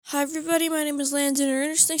Hi everybody, my name is Landon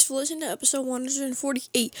Ernest. Thanks for listening to episode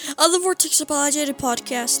 148 of the Vortex Apologetic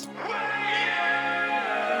podcast.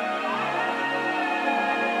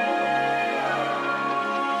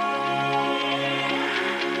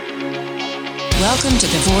 Welcome to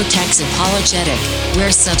the Vortex Apologetic,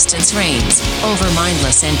 where substance reigns over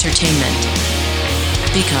mindless entertainment.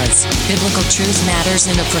 Because biblical truth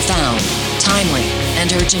matters in a profound, timely,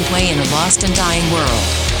 and urgent way in a lost and dying world.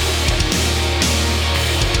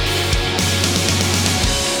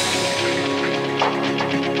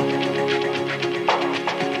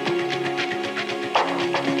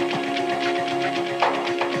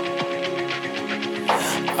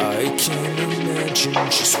 I can't imagine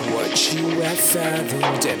just what you have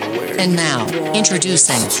fathomed and where. And now,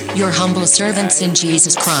 introducing your humble servants in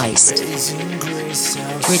Jesus Christ,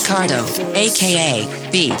 Ricardo,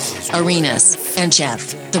 aka Beef, Arenas, and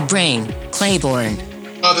Jeff, the Brain, Claiborne.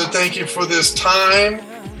 Father, thank you for this time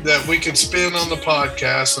that we could spend on the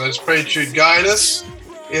podcast. And I just pray that you'd guide us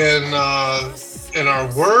in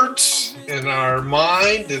our words, in our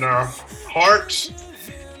mind, in our hearts,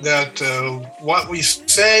 that what we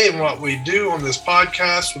say and what we do on this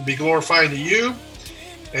podcast would be glorifying to you,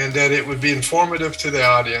 and that it would be informative to the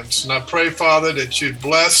audience. And I pray, Father, that you'd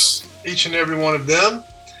bless each and every one of them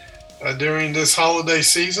during this holiday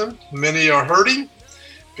season. Many are hurting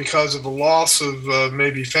because of the loss of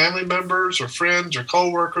maybe family members or friends or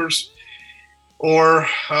co-workers, or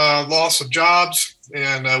loss of jobs.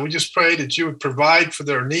 And we just pray that you would provide for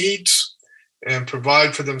their needs and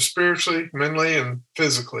provide for them spiritually, mentally, and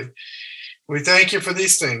physically. We thank you for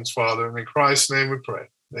these things, Father, and in Christ's name we pray.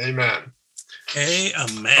 Amen.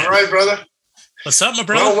 Amen. All right, brother. What's up, my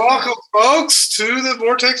brother? Well, welcome, folks, to the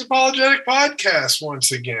Vortex Apologetic podcast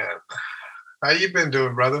once again. How you been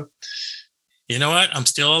doing, brother? You know what? I'm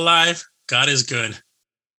still alive. God is good.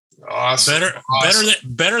 Awesome.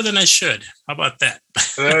 Better than I should. How about that?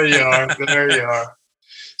 There you are. There you are.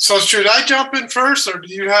 So should I jump in first, or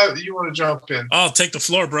do you want to jump in? I'll take the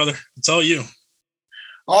floor, brother. It's all you.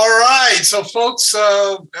 All right. So, folks,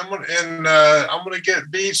 I'm going to get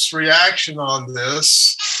Beef's reaction on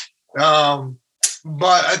this. But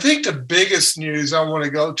I think the biggest news I want to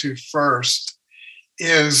go to first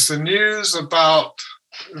is the news about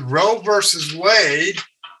Roe versus Wade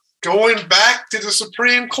going back to the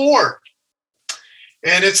Supreme Court.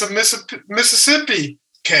 And it's a Mississippi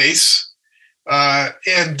case.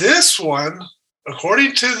 And this one,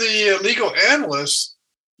 according to the legal analysts,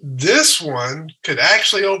 this one could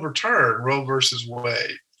actually overturn Roe versus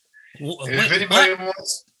Wade. If anybody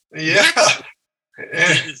wants,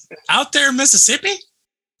 out there in Mississippi?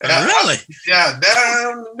 Really? Yeah,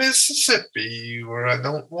 down Mississippi, where I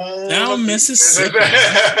don't want down Mississippi.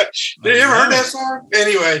 Have you ever heard that song?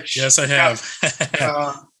 Anyway. Yes, I have.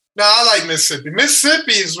 No, I like Mississippi.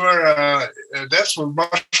 Mississippi is where that's where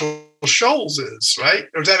Marshall Shoals is, right?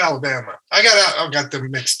 Or is that Alabama? I got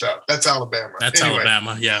them mixed up. That's Alabama. That's anyway.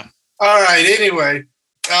 Alabama, yeah. All right. Anyway,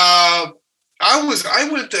 I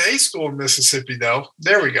went to A school in Mississippi, though.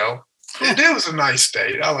 There we go. And it was a nice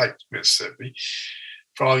state. I like Mississippi.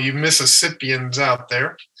 For all you Mississippians out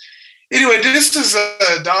there. Anyway, this is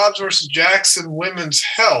Dobbs versus Jackson Women's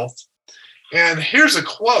Health, and here's a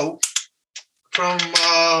quote from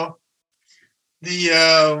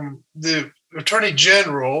the Attorney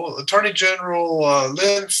General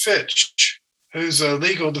Lynn Fitch, who's a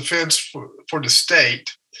legal defense for the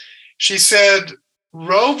state. She said,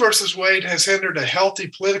 Roe versus Wade has hindered a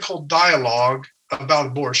healthy political dialogue about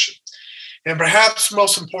abortion, and perhaps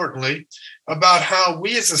most importantly, about how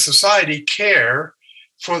we as a society care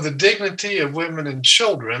for the dignity of women and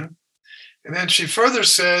children. And then she further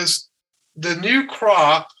says, the new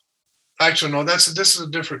crop. Actually, no, this is a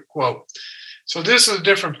different quote. So this is a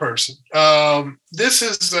different person. This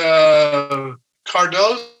is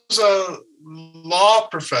Cardozo law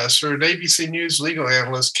professor and ABC News legal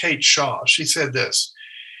analyst Kate Shaw. She said this: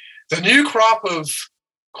 the new crop of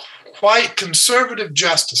quite conservative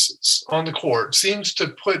justices on the court seems to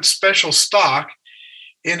put special stock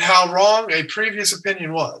in how wrong a previous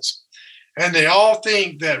opinion was. And they all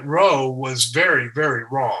think that Roe was very, very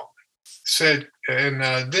wrong.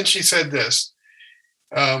 Then she said this,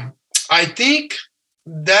 I think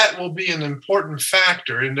that will be an important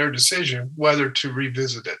factor in their decision whether to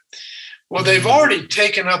revisit it. Well, they've already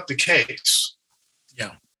taken up the case.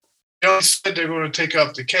 Yeah. They said they're going to take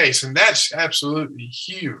up the case, and that's absolutely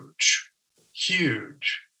huge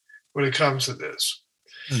when it comes to this.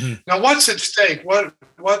 Mm-hmm. Now, what's at stake? What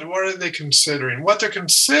are they considering? What they're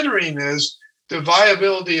considering is the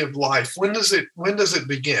viability of life. When does it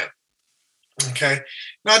begin? Okay.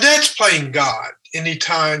 Now that's playing God.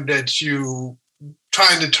 Anytime that you try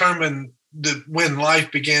and determine when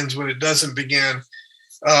life begins, when it doesn't begin.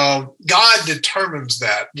 God determines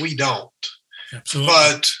that. We don't. Absolutely.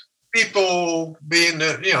 But people being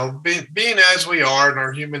as we are in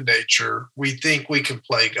our human nature, we think we can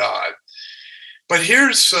play God. But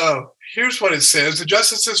here's what it says. The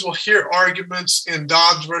justices will hear arguments in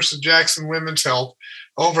Dobbs versus Jackson Women's Health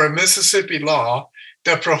over a Mississippi law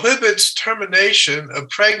that prohibits termination of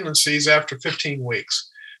pregnancies after 15 weeks.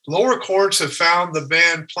 Lower courts have found the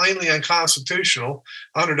ban plainly unconstitutional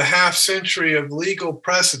under the half century of legal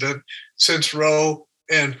precedent since Roe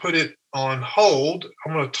and put it on hold.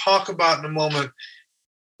 I'm going to talk about in a moment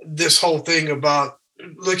this whole thing about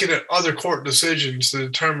looking at other court decisions to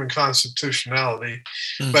determine constitutionality.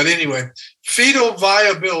 But anyway, fetal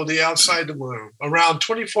viability outside the womb, around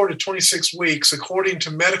 24 to 26 weeks, according to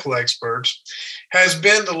medical experts, has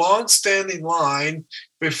been the long-standing line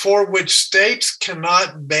before which states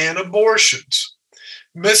cannot ban abortions.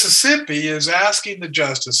 Mississippi is asking the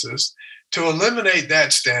justices to eliminate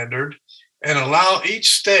that standard and allow each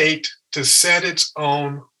state to set its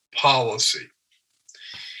own policy.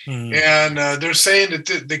 And they're saying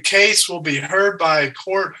that the case will be heard by a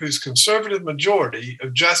court whose conservative majority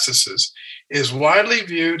of justices is widely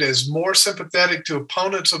viewed as more sympathetic to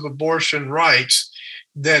opponents of abortion rights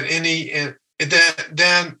than any in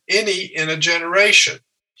a generation.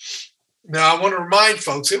 Now, I want to remind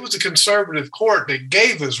folks, it was a conservative court that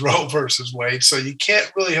gave us Roe versus Wade, so you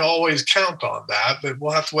can't really always count on that, but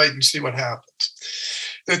we'll have to wait and see what happens.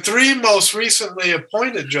 The three most recently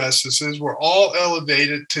appointed justices were all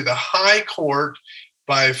elevated to the high court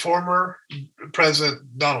by former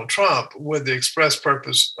President Donald Trump with the express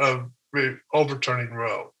purpose of overturning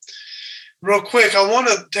Roe. Real quick, I want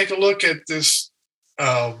to take a look at this,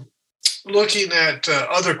 looking at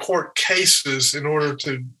other court cases in order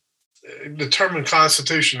to determine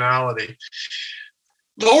constitutionality.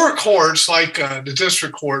 Lower courts, like the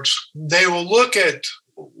district courts, they will look at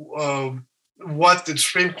what the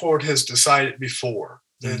Supreme Court has decided before.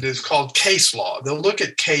 It is called case law. They'll look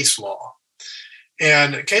at case law.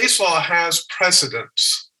 And case law has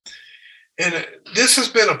precedents. And this has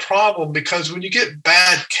been a problem because when you get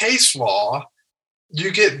bad case law,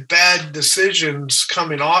 you get bad decisions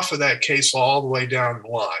coming off of that case law all the way down the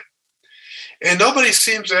line. And nobody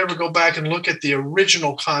seems to ever go back and look at the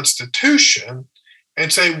original Constitution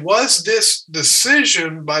and say, was this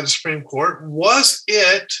decision by the Supreme Court, was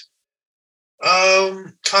it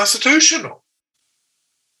constitutional,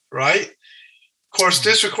 right? Of course,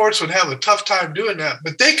 district courts would have a tough time doing that,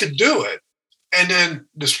 but they could do it. And then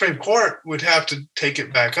the Supreme Court would have to take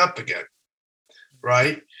it back up again,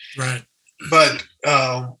 right? Right. But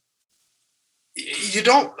you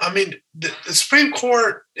don't, I mean, the Supreme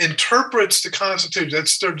Court interprets the Constitution.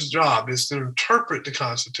 That's their job, is to interpret the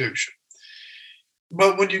Constitution.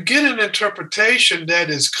 But when you get an interpretation that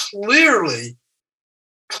is clearly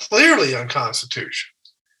unconstitutional,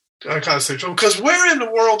 because where in the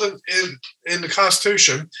world in the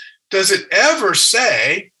Constitution does it ever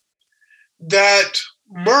say that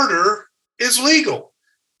murder is legal?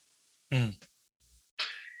 And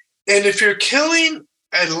if you're killing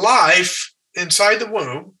a life inside the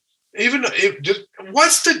womb,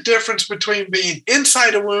 what's the difference between being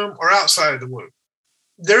inside the womb or outside of the womb?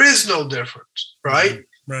 There is no difference, right?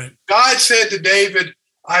 Right. God said to David,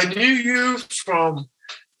 "I knew you from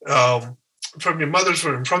your mother's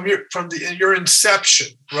womb, from your inception,"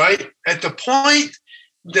 right? At the point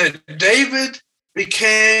that David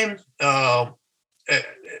became I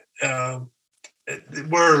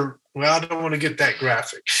don't want to get that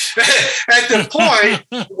graphic. At the point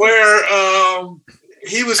where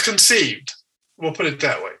he was conceived, we'll put it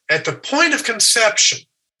that way. At the point of conception,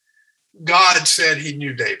 God said he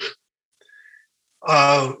knew David.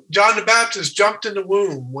 John the Baptist jumped in the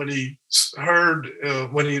womb when he heard,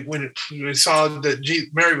 when he saw that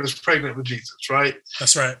Mary was pregnant with Jesus, right?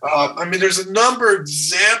 That's right. I mean, there's a number of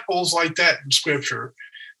examples like that in Scripture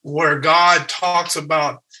where God talks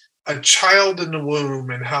about a child in the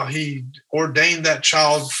womb and how he ordained that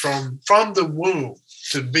child from the womb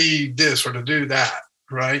to be this or to do that,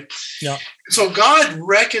 right? Yeah. So God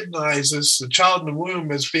recognizes the child in the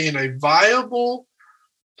womb as being a viable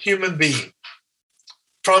human being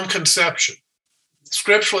from conception.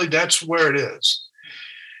 Scripturally, that's where it is.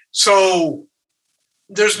 So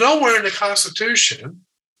there's nowhere in the Constitution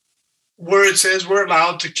where it says we're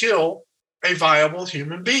allowed to kill a viable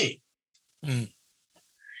human being.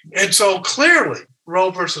 And so clearly, Roe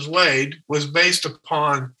versus Wade was based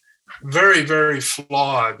upon very, very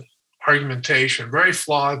flawed argumentation, very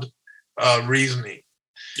flawed reasoning.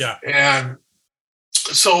 Yeah. And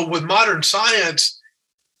so with modern science,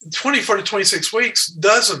 24 to 26 weeks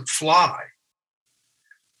doesn't fly.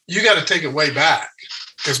 You got to take it way back,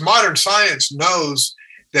 because modern science knows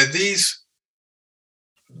that these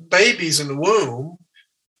babies in the womb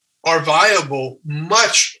are viable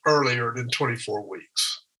much earlier than 24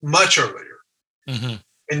 weeks, much earlier. Mm-hmm.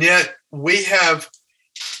 And yet we have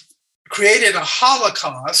created a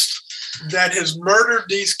Holocaust that has murdered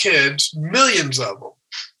these kids, millions of them,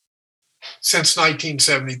 since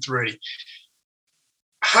 1973.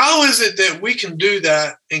 How is it that we can do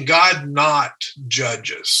that and God not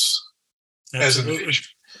judge us as a nation?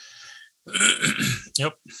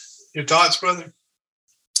 Yep. Your thoughts, brother?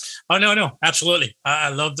 Oh, no, absolutely. I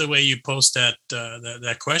love the way you post that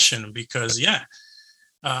question, because,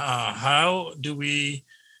 how do we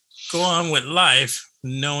go on with life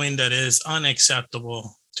knowing that it is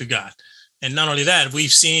unacceptable to God? And not only that,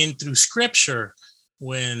 we've seen through Scripture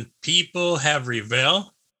when people have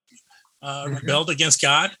rebelled against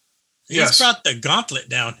God, He's brought the gauntlet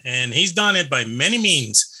down, and He's done it by many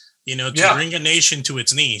means, to bring a nation to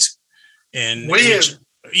its knees. And we've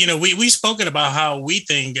spoken about how we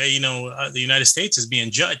think, the United States is being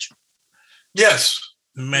judged. Yes.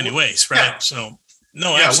 In many ways, right? Yeah. So,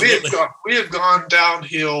 no, absolutely. We have gone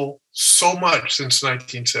downhill so much since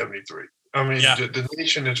 1973. I mean, the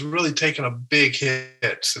nation has really taken a big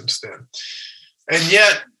hit since then. And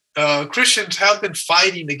yet, Christians have been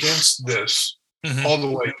fighting against this all the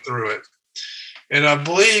way through it. And I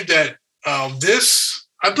believe that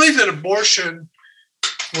abortion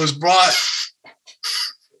was brought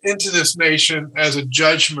into this nation as a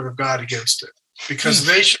judgment of God against it, because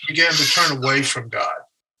the nation began to turn away from God.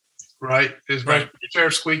 Right? Is my chair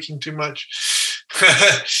squeaking too much?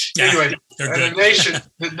 Anyway, the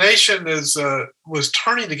nation was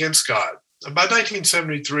turning against God. By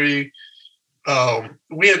 1973,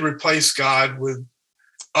 we had replaced God with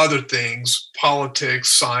other things,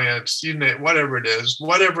 politics, science, you name, whatever it is,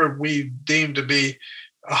 whatever we deem to be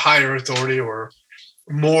a higher authority or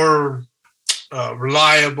more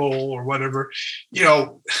reliable or whatever,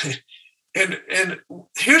 And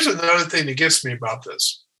here's another thing that gets me about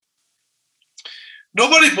this.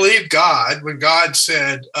 Nobody believed God when God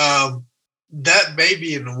said, that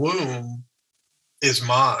baby in the womb is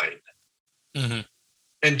mine. Mm-hmm.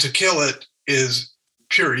 And to kill it is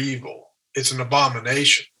pure evil. It's an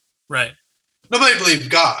abomination. Right. Nobody believed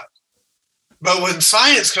God. But when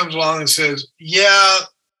science comes along and says, yeah,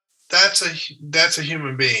 that's a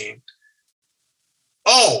human being.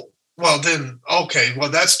 Oh, well then, okay, well,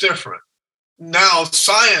 that's different. Now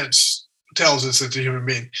science tells us it's a human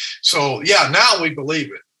being. So now we believe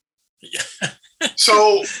it.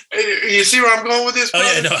 So you see where I'm going with this, brother?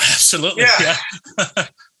 Oh, yeah, no, absolutely. Yeah.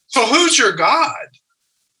 So who's your God?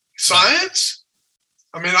 Science?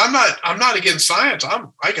 I mean, I'm not against science.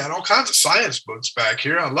 I got all kinds of science books back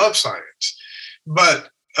here. I love science. But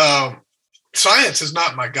science is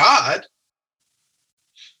not my God.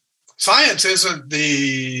 Science isn't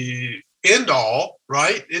the end all,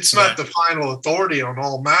 right? It's not the final authority on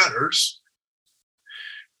all matters.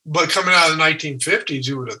 But coming out of the 1950s,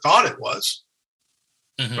 you would have thought it was,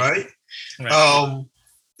 right? God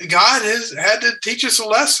had to teach us a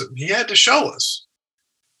lesson. He had to show us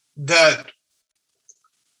that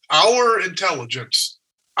our intelligence,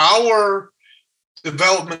 our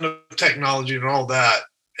development of technology and all that,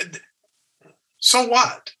 so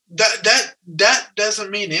what? That doesn't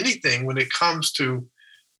mean anything when it comes to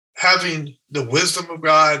having the wisdom of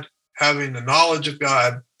God, having the knowledge of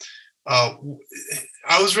God.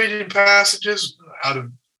 I was reading passages out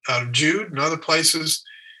of Jude and other places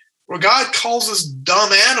where God calls us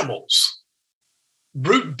dumb animals,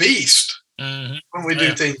 brute beast, when we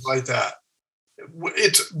do things like that.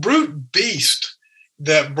 It's brute beast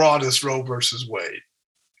that brought us Roe versus Wade.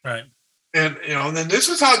 Right. And, and then this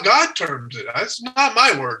is how God terms it. That's not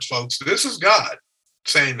my words, folks. This is God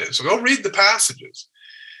saying this. So go read the passages.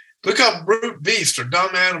 Look up brute beast or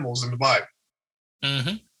dumb animals in the Bible.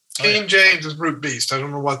 Mm-hmm. King James is brute beast. I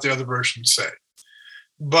don't know what the other versions say.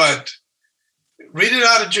 But read it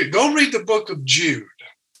out of Jude. Go read the book of Jude.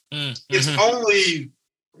 Mm-hmm. It's only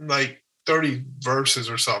like 30 verses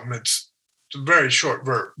or something. It's a very short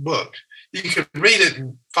book. You can read it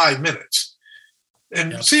in 5 minutes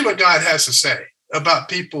and see what God has to say about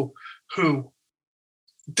people who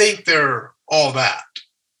think they're all that,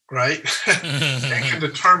 right? And can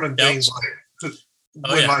determine things like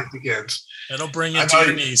when life begins. It'll bring you to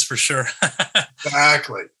your knees for sure.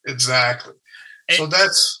 Exactly. So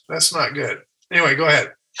that's not good. Anyway, go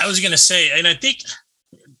ahead. I was going to say, and I think,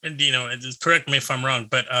 correct me if I'm wrong,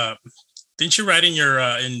 but didn't you write in your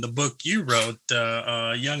in the book you wrote,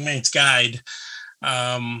 Young Man's Guide,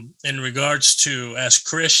 in regards to, as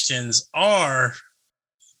Christians, our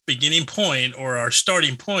beginning point or our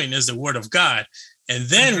starting point is the Word of God. And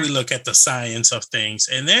then we look at the science of things,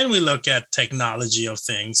 and then we look at technology of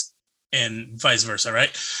things, and vice versa,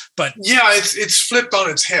 right? But yeah, it's flipped on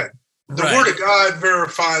its head. The Word of God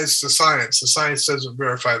verifies the science. The science doesn't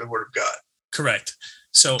verify the Word of God. Correct.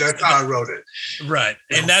 So that's how I wrote it. Right.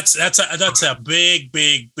 And that's a big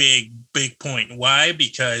point. Why?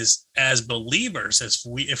 Because as believers,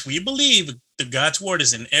 if we believe that God's word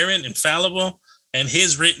is inerrant, infallible, and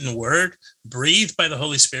his written word breathed by the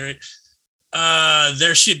Holy Spirit,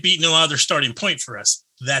 there should be no other starting point for us.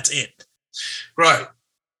 That's it. Right.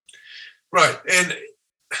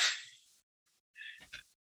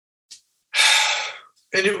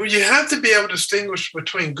 And you have to be able to distinguish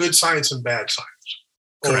between good science and bad science.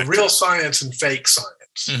 Correct. Or real science and fake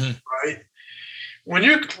science, right? When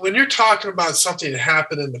you're talking about something that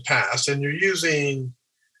happened in the past and you're using,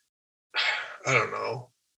 I don't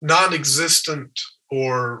know, non-existent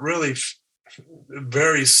or really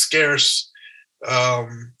very scarce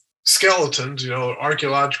skeletons,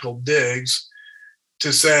 archaeological digs,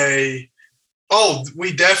 to say, oh,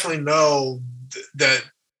 we definitely know that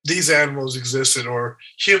these animals existed, or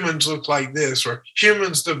humans look like this, or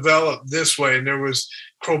humans developed this way, and there was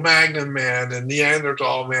Cro-Magnon man and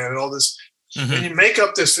Neanderthal man and all this. And you make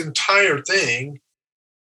up this entire thing,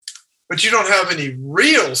 but you don't have any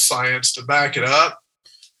real science to back it up.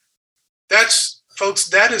 That is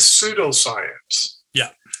pseudoscience. Yeah.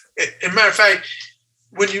 As a matter of fact,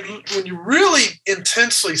 when you really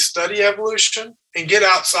intensely study evolution and get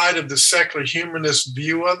outside of the secular humanist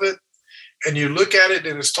view of it, and you look at it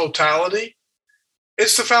in its totality,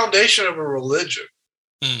 it's the foundation of a religion.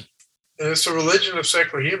 And it's the religion of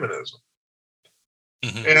secular humanism.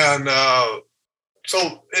 And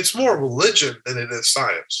so it's more religion than it is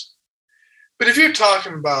science. But if you're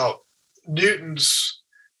talking about Newton's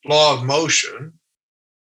law of motion,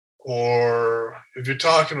 or if you're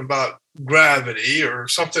talking about gravity or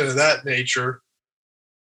something of that nature,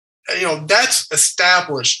 that's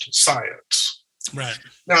established science. Right.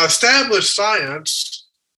 Now, established science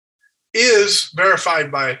is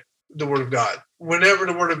verified by the Word of God whenever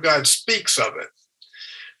the Word of God speaks of it.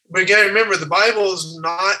 But again, remember, the Bible is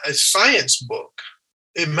not a science book.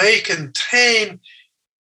 It may contain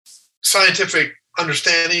scientific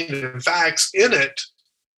understanding and facts in it,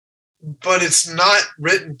 but it's not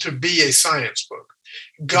written to be a science book.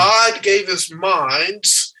 God gave us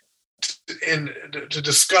minds to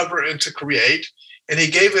discover and to create, and he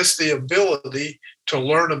gave us the ability to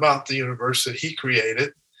learn about the universe that he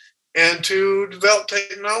created and to develop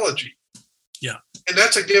technology. Yeah. And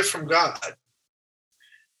that's a gift from God.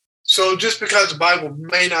 So just because the Bible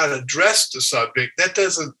may not address the subject, that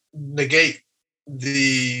doesn't negate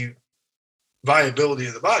the viability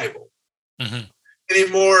of the Bible any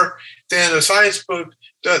more than a science book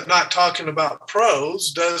not talking about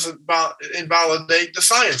prose doesn't invalidate the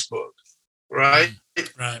science book, right?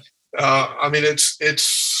 Right. I mean, it's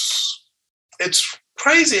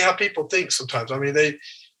crazy how people think sometimes. I mean,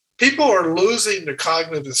 people are losing their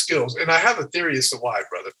cognitive skills, and I have a theory as to why,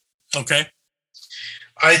 brother. Okay.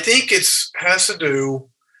 I think it has to do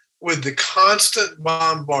with the constant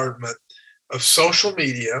bombardment of social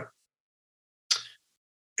media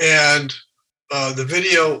and the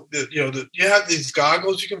video. You have these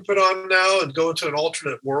goggles you can put on now and go into an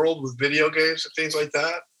alternate world with video games and things like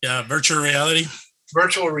that. Yeah, virtual reality.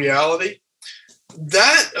 Virtual reality.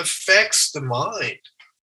 That affects the mind.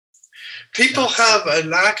 People have a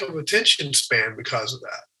lack of attention span because of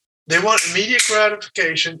that. They want immediate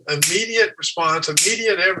gratification, immediate response,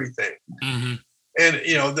 immediate everything. And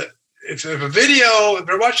if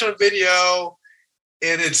they're watching a video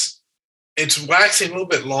and it's waxing a little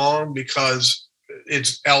bit long because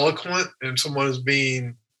it's eloquent and someone is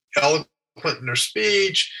being eloquent in their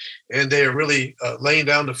speech, and they are really laying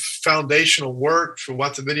down the foundational work for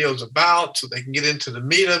what the video is about so they can get into the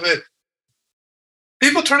meat of it,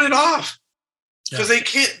 people turn it off. Because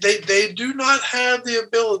they do not have the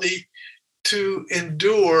ability to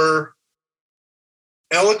endure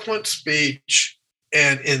eloquent speech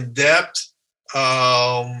and in-depth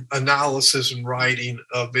analysis and writing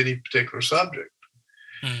of any particular subject.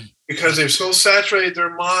 Because they've so saturated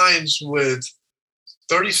their minds with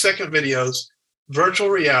 30-second videos, virtual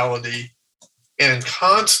reality, and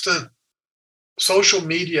constant social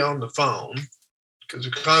media on the phone, because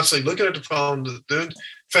they're constantly looking at the phone, doing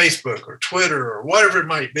Facebook or Twitter or whatever it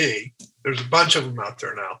might be. There's a bunch of them out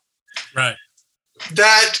there now. Right.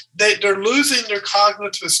 that they're losing their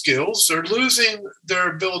cognitive skills. They're losing their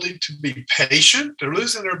ability to be patient. They're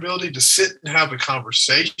losing their ability to sit and have a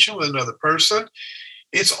conversation with another person.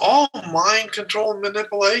 It's all mind control and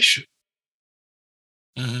manipulation.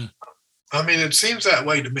 Mm-hmm. I mean, it seems that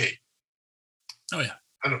way to me. Oh yeah.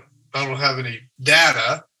 I don't have any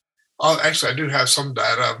data. Actually, I do have some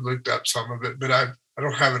data. I've looked up some of it, but I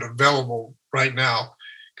don't have it available right now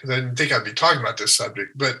because I didn't think I'd be talking about this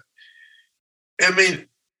subject. But I mean,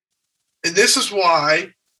 this is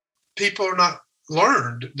why people are not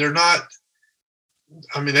learned. They're not.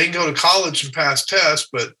 I mean, they can go to college and pass tests,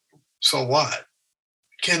 but so what?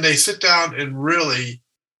 Can they sit down and really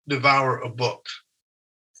devour a book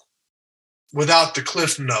without the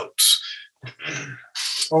cliff notes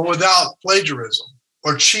or without plagiarism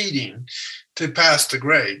or cheating to pass the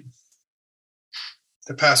grade,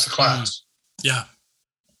 to pass the class? Yeah.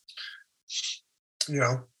 You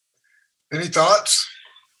know, any thoughts?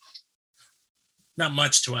 Not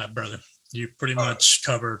much to add, brother. You pretty much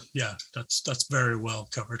covered. Yeah, that's very well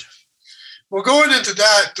covered. Well, going into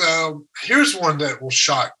that, here's one that will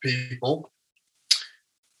shock people.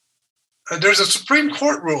 There's a Supreme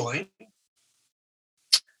Court ruling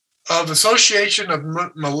of Association of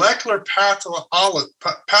Molecular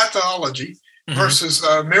Pathology versus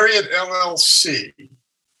Myriad LLC.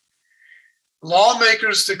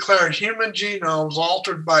 Lawmakers declare human genomes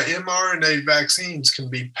altered by mRNA vaccines can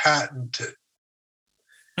be patented.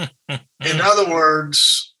 In other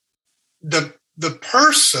words, the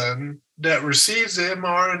person that receives the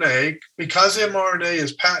mRNA, because mRNA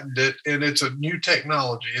is patented and it's a new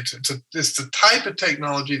technology, it's the type of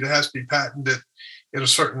technology that has to be patented in a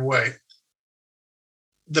certain way.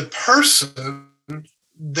 The person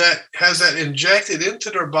that has that injected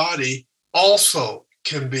into their body also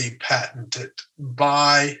can be patented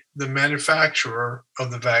by the manufacturer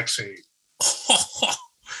of the vaccine.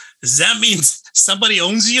 Does that mean somebody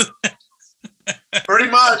owns you? Pretty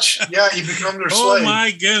much. Yeah, you become their slave. Oh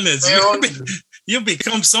my goodness. You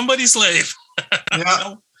become somebody's slave.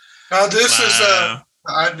 Yeah. Now this is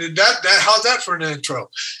how's that for an intro?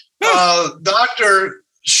 Dr.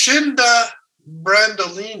 Shinda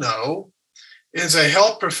Brandolino is a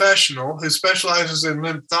health professional who specializes in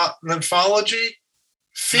lymphology,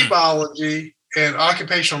 phlebology, and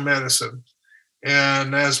occupational medicine.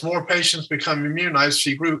 And as more patients become immunized,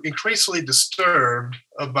 she grew increasingly disturbed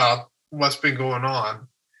about what's been going on.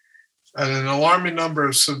 And an alarming number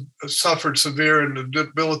of suffered severe and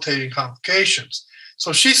debilitating complications.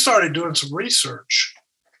 So she started doing some research.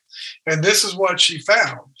 And this is what she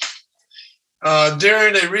found.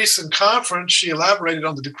 During a recent conference, she elaborated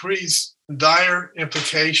on the decree's dire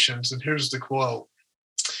implications. And here's the quote.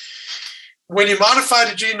 When you modify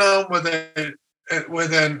the genome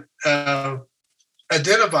with an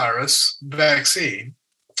adenovirus vaccine,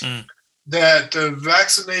 that the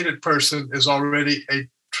vaccinated person is already a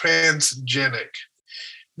transgenic.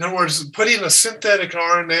 In other words, putting a synthetic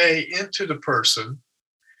RNA into the person,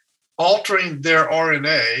 altering their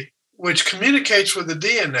RNA, which communicates with the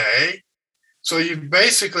DNA. So you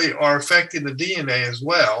basically are affecting the DNA as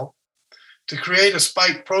well to create a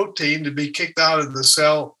spike protein to be kicked out of the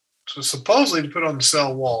cell, so supposedly to put on the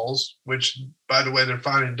cell walls, which, by the way, they're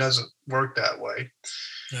finding doesn't work that way.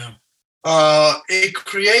 Yeah. It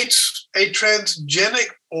creates a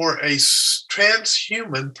transgenic or a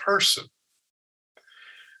transhuman person.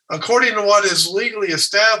 According to what is legally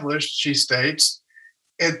established, she states,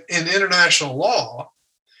 in international law,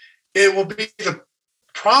 it will be the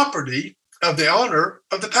property of the owner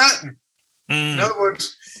of the patent. In other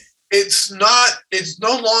words, it's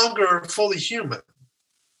no longer fully human.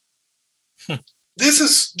 This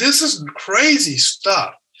is crazy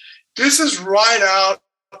stuff. This is right out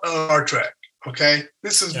of Star Trek. Okay,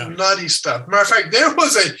 this is nutty stuff. Matter of fact, there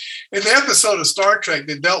was an episode of Star Trek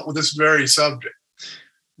that dealt with this very subject,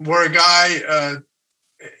 where a guy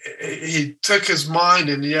he took his mind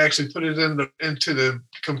and he actually put it into the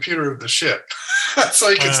computer of the ship, so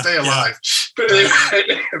he could stay alive. But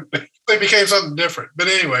anyway, it became something different. But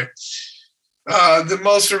anyway, the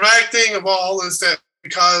most dramatic thing of all is that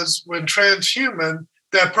because when transhuman,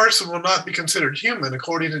 that person will not be considered human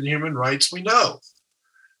according to the human rights we know.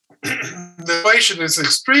 The situation is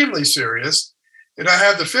extremely serious, and I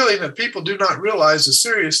have the feeling that people do not realize the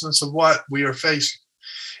seriousness of what we are facing.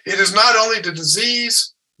 It is not only the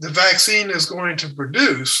disease the vaccine is going to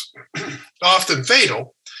produce, often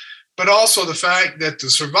fatal, but also the fact that the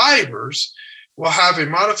survivors will have a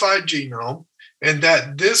modified genome and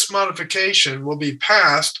that this modification will be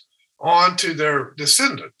passed on to their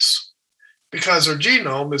descendants. Because their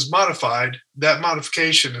genome is modified, that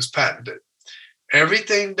modification is patented.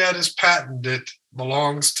 Everything that is patented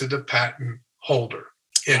belongs to the patent holder.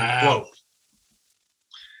 End quote.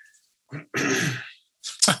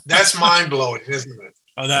 That's mind-blowing, isn't it?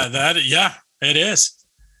 Oh, yeah, it is.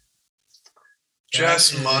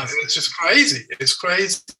 It's just crazy. It's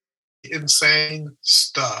crazy, insane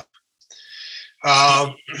stuff.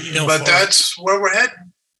 But that's where we're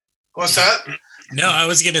heading. What's that? No, I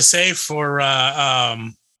was going to say for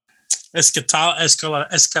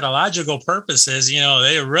eschatological purposes,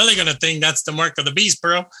 they're really going to think that's the mark of the beast,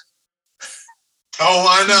 bro. Oh,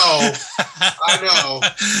 I know.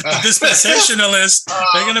 The dispensationalists,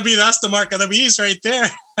 they're going to be, that's the mark of the beast right there.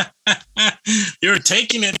 You're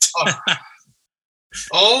taking it.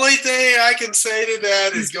 Only thing I can say to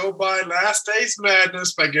that is go buy Last Days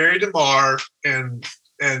Madness by Gary DeMar and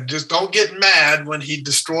just don't get mad when he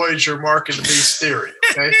destroys your mark of the beast theory.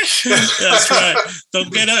 Okay, that's right.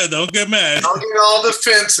 Don't get mad. Don't get all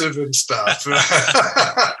defensive and stuff.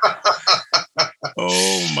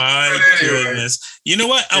 Oh my goodness! You know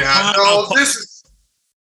what?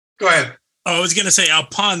 Go ahead. I was going to say,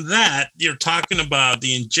 upon that, you're talking about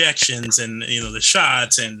the injections and the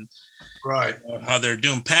shots and right how they're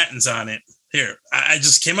doing patents on it. Here, I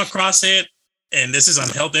just came across it, and this is on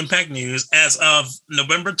Health Impact News as of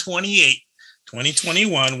November 28,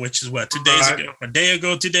 2021, which is what, 2 days ago, a day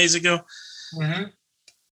ago, 2 days ago. Mm-hmm.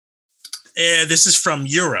 This is from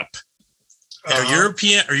Europe. A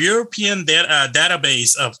European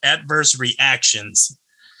database of adverse reactions.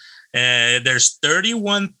 There's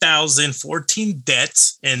 31,014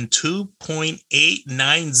 deaths and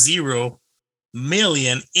 2.890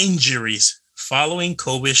 million injuries following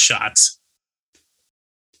COVID shots.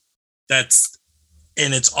 And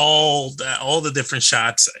it's all the different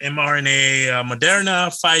shots: mRNA,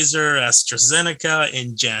 Moderna, Pfizer, AstraZeneca,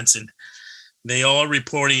 and Janssen. They all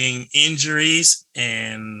reporting injuries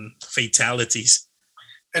and fatalities.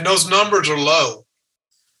 And those numbers are low.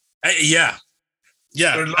 Yeah.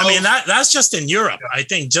 I mean, that's just in Europe. Yeah. I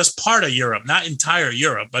think just part of Europe, not entire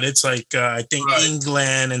Europe, but it's like, I think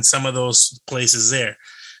England and some of those places there,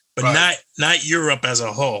 but not Europe as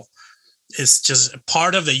a whole. It's just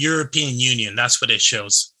part of the European Union. That's what it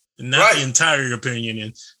shows. Not the entire European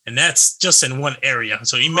Union. And that's just in one area.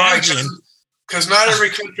 So imagine. Because not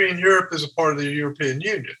every country in Europe is a part of the European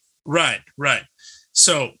Union. Right.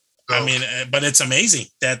 So, I mean, but it's amazing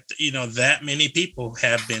that, that many people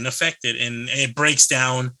have been affected, and it breaks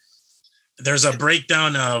down. There's a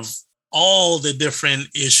breakdown of all the different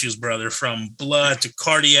issues, brother, from blood to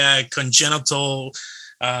cardiac, congenital,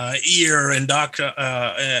 ear, endocrine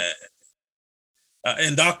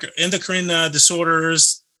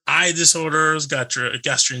disorders, eye disorders,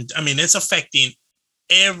 gastrin. I mean, it's affecting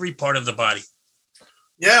every part of the body.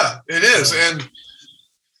 Yeah, it is. And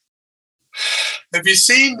have you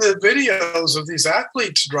seen the videos of these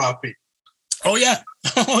athletes dropping? Oh yeah.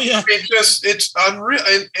 I mean, it's unreal,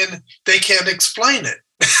 and they can't explain it.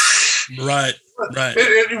 Right.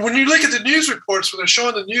 When you look at the news reports, when they're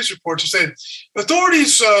showing the news reports, they're saying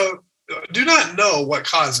authorities do not know what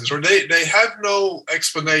causes, or they have no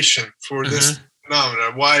explanation for this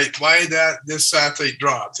phenomenon. Why this athlete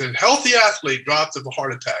dropped, a healthy athlete dropped of a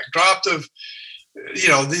heart attack, dropped of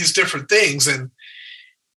these different things, and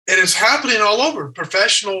it's happening all over.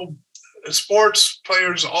 Professional sports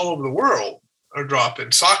players all over the world are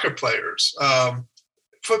dropping. Soccer players,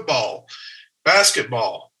 football,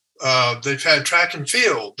 basketball. They've had track and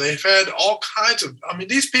field. They've had all kinds of. I mean,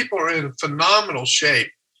 these people are in phenomenal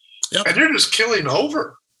shape, and they're just killing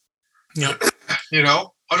over. Yep.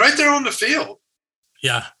 Right there on the field.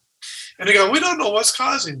 Yeah. And they go, we don't know what's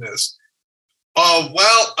causing this.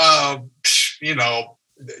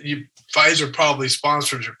 Pfizer probably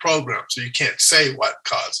sponsors your program, so you can't say what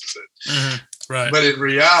causes it. Mm-hmm. Right. But in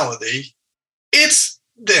reality, it's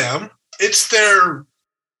them. It's their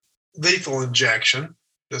lethal injection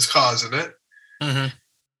that's causing it.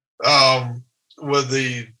 Mm-hmm. With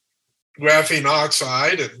the graphene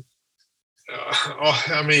oxide and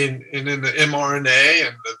and then the mRNA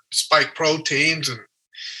and the spike proteins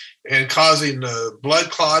and causing the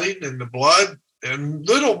blood clotting in the blood, and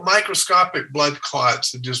little microscopic blood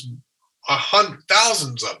clots, and just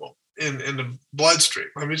thousands of them in the bloodstream.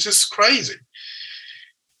 I mean, it's just crazy.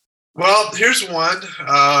 Well, here's one,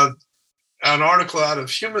 an article out of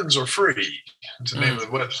Humans Are Free. It's the name of the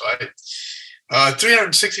website.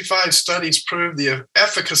 365 studies prove the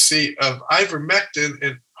efficacy of ivermectin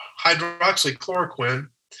and hydroxychloroquine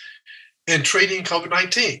in treating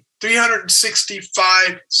COVID-19.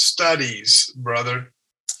 365 studies, brother.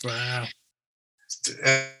 Wow.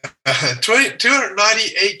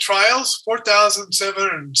 298 trials,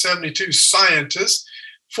 4,772 scientists,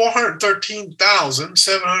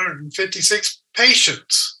 413,756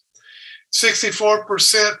 patients,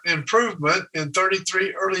 64% improvement in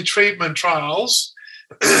 33 early treatment trials,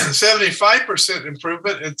 75%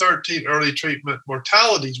 improvement in 13 early treatment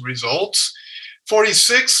mortality results,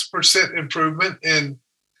 46% improvement in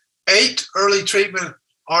 8 early treatment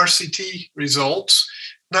RCT results,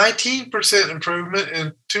 19% improvement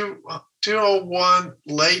in 201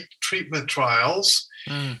 late treatment trials,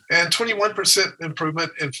 and 21%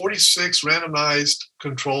 improvement in 46 randomized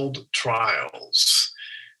controlled trials.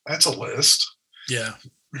 That's a list. Yeah.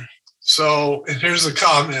 So, and here's a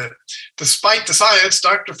comment. Despite the science,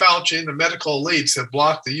 Dr. Fauci and the medical elites have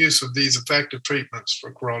blocked the use of these effective treatments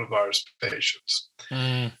for coronavirus patients.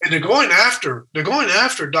 And they're going after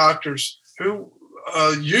doctors who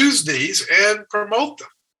use these and promote them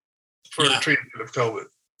for the treatment of COVID.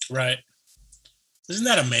 Right. Isn't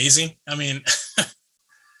that amazing? I mean,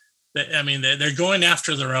 they're going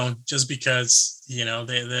after their own just because,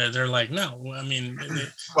 they're like, no, I mean,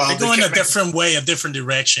 they're going a different way, a different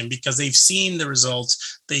direction because they've seen the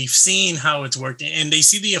results. They've seen how it's working and they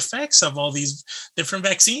see the effects of all these different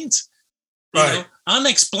vaccines,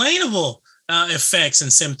 unexplainable effects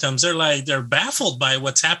and symptoms. They're baffled by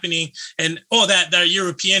what's happening. And that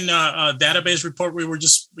European database report we were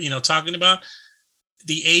just, talking about,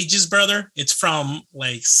 the ages, brother, it's from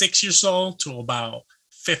like 6 years old to about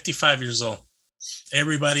 55 years old.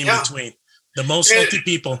 Everybody in between. The most healthy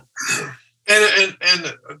people. And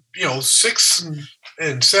 6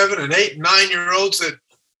 and 7 and 8 and 9 year olds that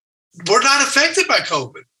were not affected by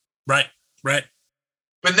COVID. Right. But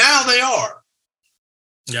now they are.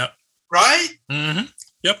 Yep. Right? Mm-hmm.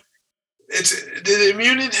 Yep. It's the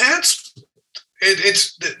immune enhancement.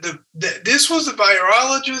 This was a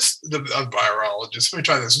virologist. Let me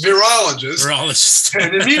try this. Virologist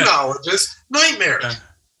and immunologist nightmare. Yeah.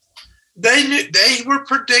 They were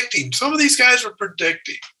predicting. Some of these guys were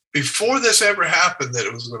predicting before this ever happened that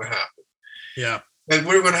it was going to happen. Yeah, and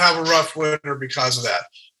we were going to have a rough winter because of that.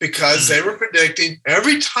 Because they were predicting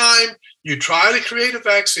every time you try to create a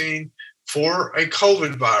vaccine for a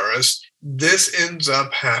COVID virus, this ends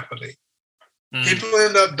up happening. People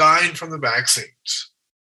end up dying from the vaccines.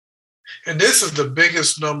 And this is the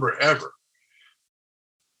biggest number ever,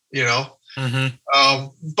 But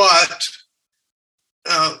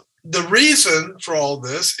the reason for all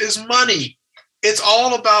this is money. It's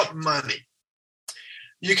all about money.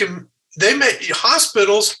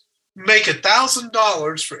 Hospitals make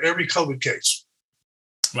 $1,000 for every COVID case.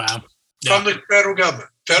 Wow. From the federal government.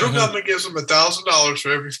 Federal government gives them $1,000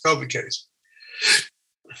 for every COVID case.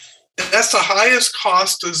 That's the highest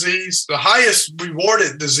cost disease, the highest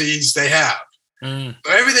rewarded disease they have. So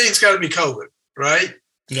everything's got to be COVID, right?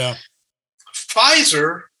 Yeah.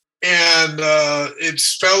 Pfizer and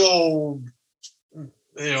its fellow,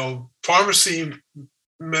 pharmacy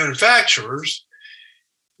manufacturers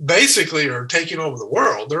basically are taking over the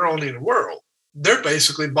world. They're owning the world. They're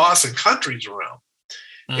basically bossing countries around.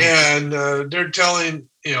 And they're telling,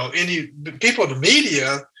 any people in the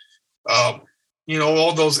media,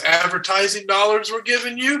 all those advertising dollars we're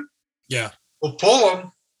giving you. Yeah. We'll pull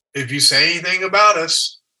them if you say anything about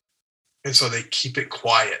us. And so they keep it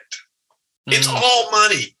quiet. It's all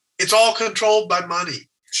money. It's all controlled by money.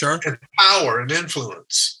 Sure. And power and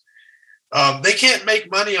influence. They can't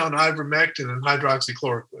make money on ivermectin and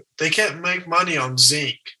hydroxychloroquine. They can't make money on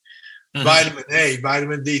zinc, vitamin A,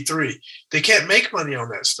 vitamin D3. They can't make money on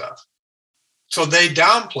that stuff. So they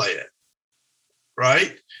downplay it.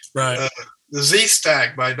 Right? Right. The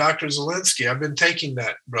Z-Stack by Dr. Zelensky. I've been taking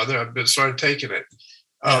that, brother. I've been started taking it.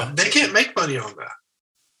 They can't make money on that.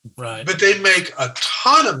 Right. But they make a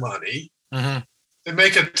ton of money. They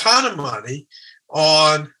make a ton of money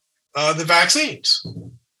on the vaccines. I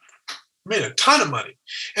mean, a ton of money.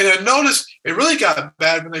 And I noticed it really got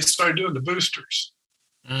bad when they started doing the boosters.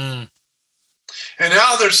 And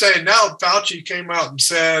now they're saying, now Fauci came out and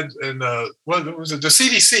said, and what was it? The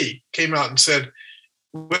CDC came out and said,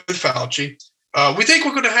 with Fauci, we think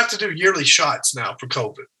we're going to have to do yearly shots now for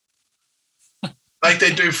COVID. Like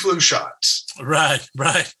they do flu shots. Right.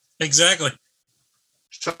 Exactly.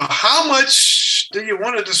 So how much do you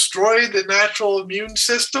want to destroy the natural immune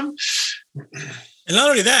system? And not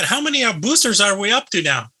only that, how many boosters are we up to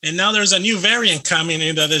now? And now there's a new variant coming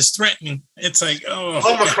in that is threatening. It's like,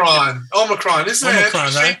 Omicron. Isn't that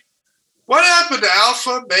interesting? Right? What happened to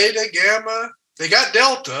Alpha, Beta, Gamma? They got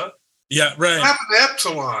Delta. Yeah, right. What happened to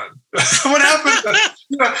Epsilon? What happened to,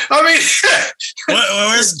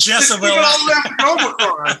 where's Jezebel at?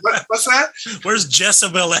 Omicron. What's that? Where's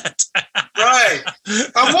Jezebel at? Right.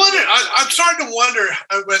 I'm starting to wonder,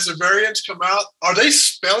 as the variants come out, are they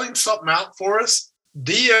spelling something out for us?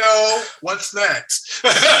 D-O, what's next?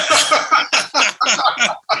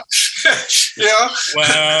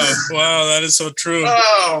 know? Wow, that is so true.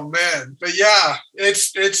 Oh man, but yeah,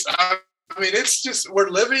 it's. I mean, it's just we're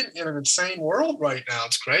living in an insane world right now.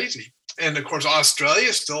 It's crazy, and of course, Australia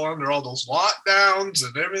is still under all those lockdowns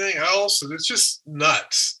and everything else, and it's just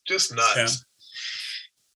nuts, Yeah.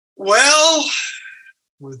 Well,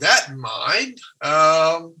 with that in mind,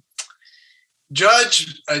 a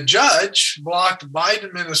judge blocked the Biden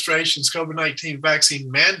administration's COVID-19 vaccine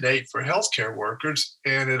mandate for healthcare workers,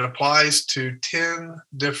 and it applies to 10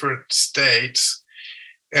 different states.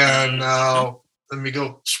 And let me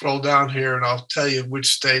go scroll down here, and I'll tell you which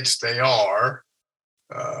states they are.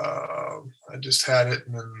 I just had it,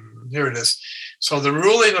 and here it is. So the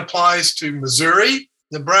ruling applies to Missouri,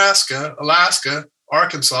 Nebraska, Alaska,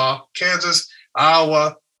 Arkansas, Kansas,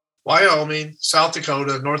 Iowa, Wyoming, South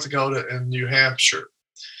Dakota, North Dakota, and New Hampshire.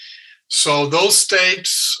 So those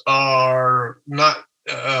states are not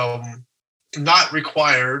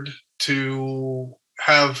required to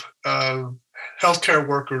have healthcare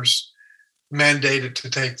workers mandated to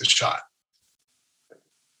take the shot.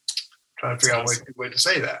 Trying to figure out a way to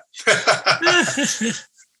say that.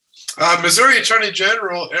 Missouri Attorney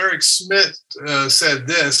General Eric Smith said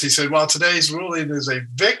this. He said, while today's ruling is a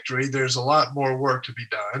victory, there's a lot more work to be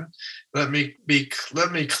done. Let me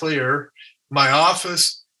clear. My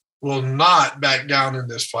office will not back down in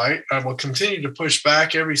this fight. I will continue to push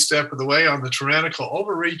back every step of the way on the tyrannical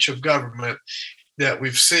overreach of government that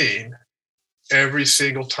we've seen every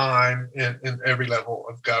single time in every level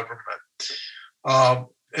of government.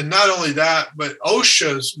 And not only that, but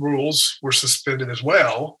OSHA's rules were suspended as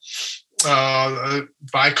well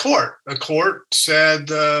by court. A court said,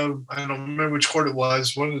 I don't remember which court it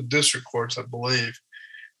was, one of the district courts, I believe,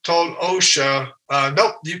 told OSHA,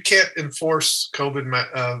 nope, you can't enforce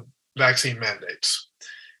COVID vaccine mandates.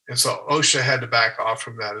 And so OSHA had to back off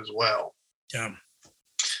from that as well. Yeah.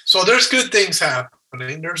 So there's good things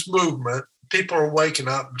happening. There's movement. People are waking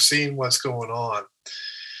up and seeing what's going on.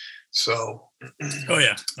 So, oh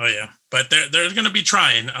yeah. But they're going to be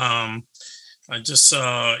trying. I just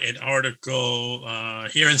saw an article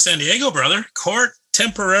here in San Diego, brother. Court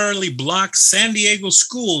temporarily blocks San Diego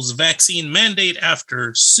schools vaccine mandate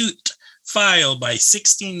after suit filed by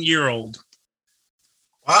 16-year-old.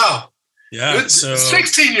 Wow. Yeah. So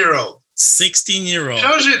 16-year-old. 16-year-old.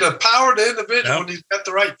 Shows you the power of the individual when he's got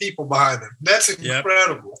the right people behind him. That's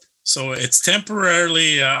incredible. Yep. So it's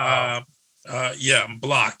temporarily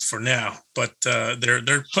blocked for now, but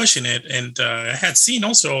they're pushing it. And I had seen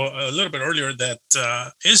also a little bit earlier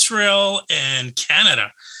that Israel and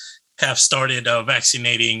Canada have started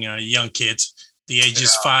vaccinating young kids, the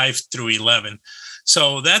ages 5 through 11.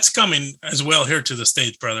 So that's coming as well here to the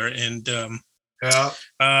States, brother. And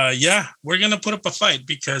we're gonna put up a fight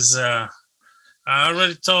because I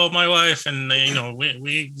already told my wife, and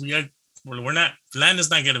we're not.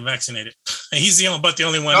 Landon's not getting vaccinated. He's the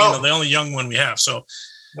only one, the only young one we have. So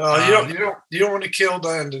no, you don't want to kill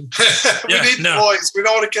Landon. We need the boys. We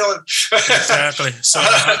don't want to kill him. Exactly. So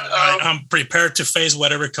I'm prepared to face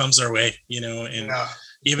whatever comes our way. And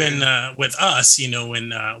even with us,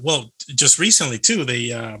 when just recently too,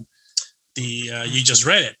 you just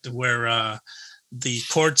read it where the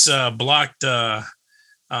courts blocked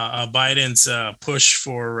Biden's push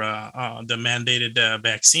for the mandated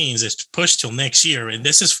vaccines. Is pushed till next year, and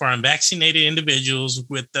this is for unvaccinated individuals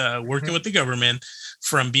with working with the government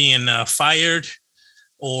from being fired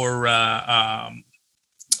or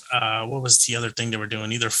what was the other thing they were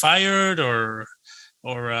doing? Either fired or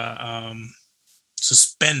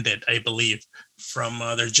suspended, I believe, from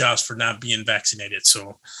their jobs for not being vaccinated.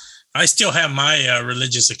 So I still have my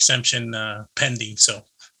religious exemption pending. So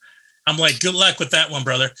I'm like, good luck with that one,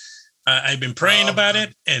 brother. I've been praying about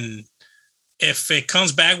it. And if it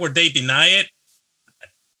comes back where they deny it,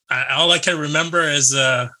 all I can remember is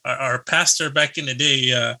our pastor back in the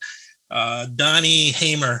day, Donnie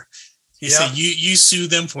Hamer. He said, you sue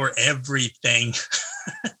them for everything.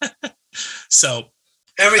 So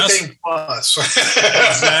everything plus.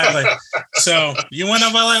 Exactly. So you want to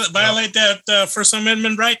violate that First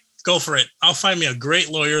Amendment right? Go for it. I'll find me a great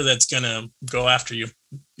lawyer that's going to go after you,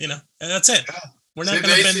 and that's it. Yeah. We're not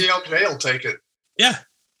going to ACL jail take it. Yeah.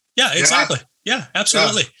 Yeah, exactly. Yeah,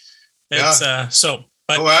 absolutely. It's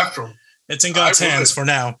but go after them. It's in God's hands for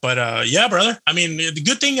now. But brother. I mean, the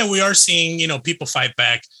good thing that we are seeing, people fight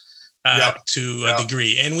back to a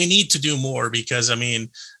degree, and we need to do more because a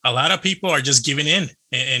lot of people are just giving in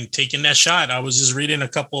and taking that shot. I was just reading a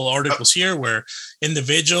couple articles here where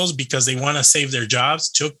individuals, because they want to save their jobs,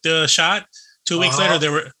 took the shot. 2 weeks later,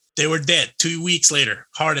 they were dead. 2 weeks later,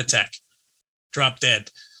 heart attack, dropped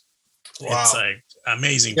dead. Wow. It's like,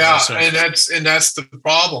 amazing. Yeah, So, and that's the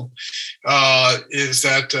problem, is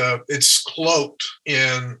that it's cloaked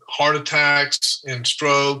in heart attacks and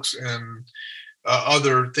strokes and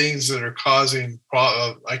other things that are causing.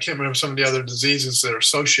 I can't remember some of the other diseases that are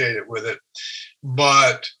associated with it,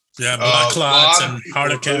 but blood clots and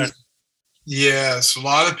heart attack. Yes, a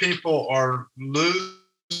lot of people are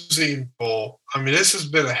losing people. I mean, this has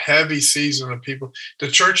been a heavy season of people. The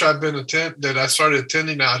church I've been that I started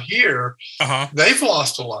attending out here, they've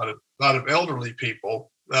lost a lot of elderly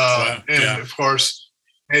people, of course,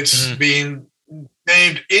 it's being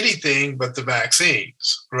named anything but the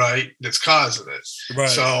vaccines, right? That's causing it. Right.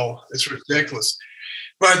 So it's ridiculous.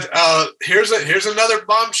 But here's another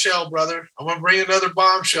bombshell, brother. I'm gonna bring another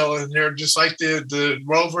bombshell in here, just like the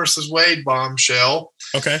Roe versus Wade bombshell.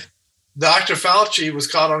 Okay. Dr. Fauci was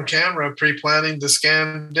caught on camera pre-planning the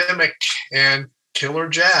scandemic and killer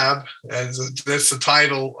jab. That's the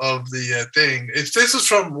title of the thing. This is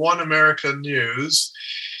from One America News,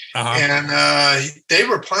 and they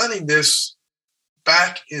were planning this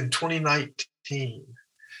back in 2019.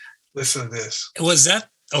 Listen to this. Was that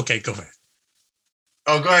okay? Go ahead.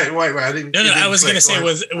 Oh, go ahead. Wait. I didn't. No. I was going to say,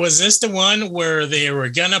 was this the one where they were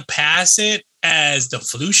going to pass it as the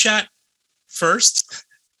flu shot first?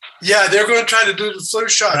 Yeah, they're going to try to do the flu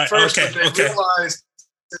shot first, but they realized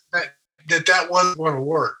that wasn't going to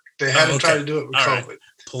work. They had to try to do it with COVID. Right.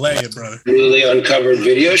 Play it, brother. Newly uncovered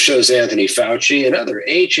video shows Anthony Fauci and other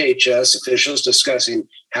HHS officials discussing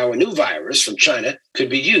how a new virus from China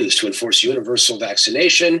could be used to enforce universal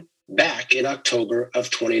vaccination back in October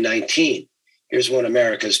of 2019. Here's One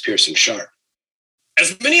America's Pearson Sharp.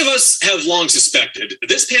 As many of us have long suspected,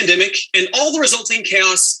 this pandemic and all the resulting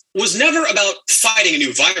chaos was never about fighting a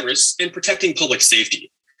new virus and protecting public safety.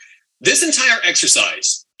 This entire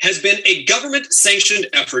exercise has been a government-sanctioned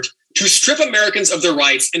effort to strip Americans of their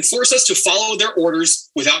rights and force us to follow their orders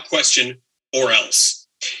without question or else.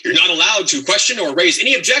 You're not allowed to question or raise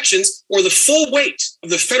any objections, or the full weight of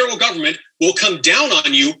the federal government will come down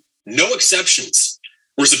on you, no exceptions.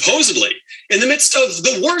 We're supposedly in the midst of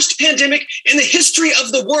the worst pandemic in the history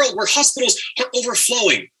of the world, where hospitals are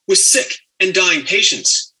overflowing with sick and dying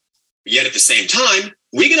patients. Yet at the same time,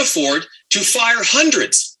 we can afford to fire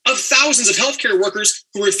hundreds of thousands of healthcare workers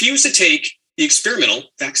who refuse to take the experimental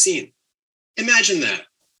vaccine. Imagine that.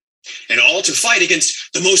 And all to fight against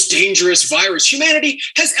the most dangerous virus humanity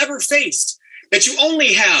has ever faced, that you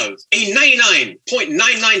only have a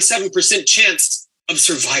 99.997% chance of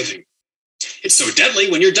surviving. It's so deadly,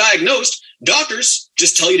 when you're diagnosed, doctors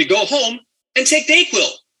just tell you to go home and take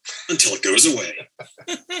Dayquil until it goes away.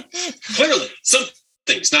 Clearly,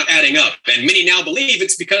 something's not adding up, and many now believe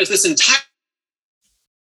it's because this entire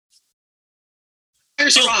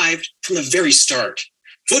survived from the very start.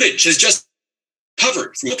 Footage has just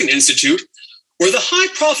covered from Milken Institute, where the high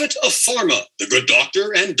prophet of pharma, the good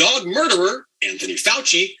doctor and dog murderer, Anthony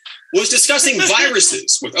Fauci, was discussing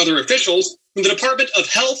viruses with other officials from the Department of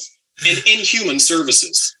Health and Inhuman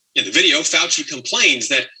Services. In the video, Fauci complains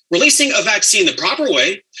that releasing a vaccine the proper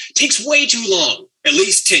way takes way too long, at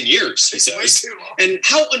least 10 years, he says, and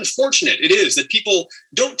how unfortunate it is that people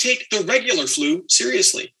don't take the regular flu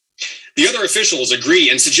seriously. The other officials agree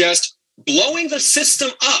and suggest blowing the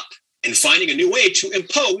system up and finding a new way to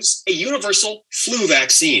impose a universal flu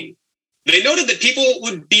vaccine. They noted that people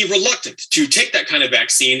would be reluctant to take that kind of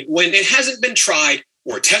vaccine when it hasn't been tried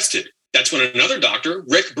or tested. That's when another doctor,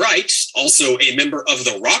 Rick Bright, also a member of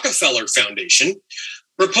the Rockefeller Foundation,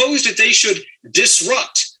 proposed that they should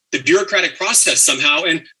disrupt the bureaucratic process somehow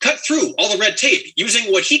and cut through all the red tape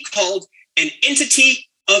using what he called an entity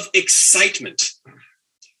of excitement.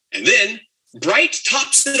 And then Bright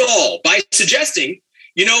tops it all by suggesting,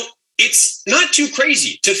 it's not too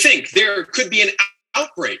crazy to think there could be an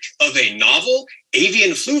outbreak of a novel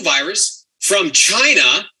avian flu virus from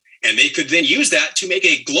China, and they could then use that to make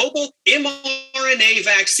a global mRNA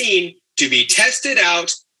vaccine to be tested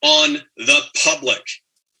out on the public.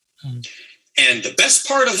 And the best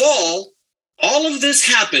part of all of this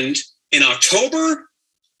happened in October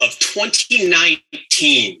of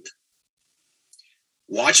 2019.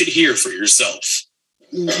 Watch it here for yourself.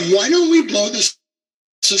 Why don't we blow this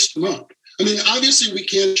system up? I mean, obviously we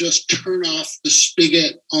can't just turn off the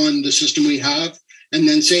spigot on the system we have and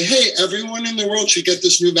then say, hey, everyone in the world should get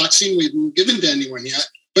this new vaccine we haven't given to anyone yet.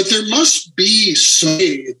 But there must be some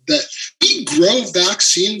way that we grow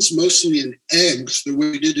vaccines mostly in eggs the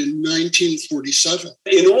way we did in 1947.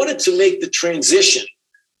 In order to make the transition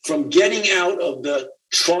from getting out of the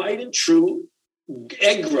tried and true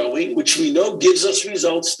egg growing, which we know gives us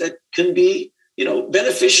results that can be,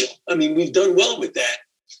 beneficial. I mean, we've done well with that,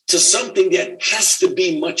 to something that has to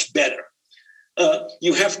be much better.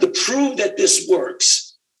 You have to prove that this works.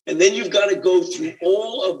 And then you've got to go through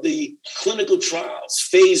all of the clinical trials,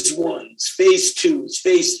 phase 1s, phase 2s,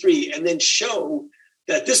 phase 3, and then show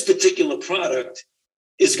that this particular product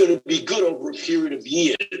is going to be good over a period of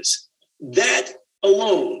years. That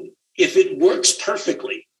alone, if it works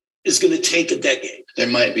perfectly, is going to take a decade. There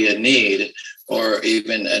might be a need or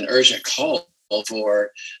even an urgent call for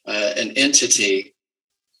an entity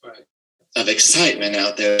of excitement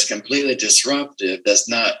out there that's completely disruptive, that's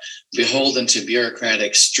not beholden to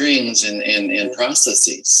bureaucratic strings and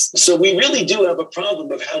processes. So we really do have a problem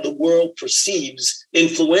of how the world perceives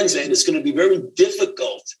influenza, and it's going to be very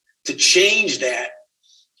difficult to change that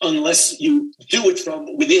unless you do it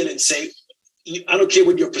from within and say, I don't care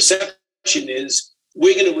what your perception is,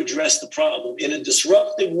 we're going to address the problem in a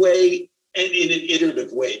disruptive way and in an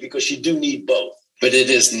iterative way, because you do need both. But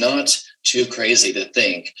it is not too crazy to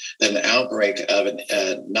think that an outbreak of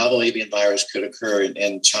a novel avian virus could occur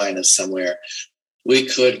in China somewhere. We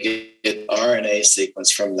could get RNA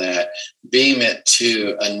sequence from that, beam it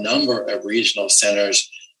to a number of regional centers,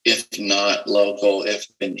 if not local, if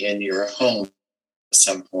in your home at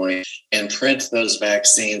some point, and print those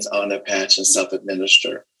vaccines on a patch and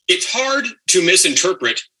self-administer. It's hard to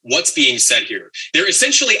misinterpret what's being said here. They're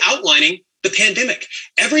essentially outlining the pandemic.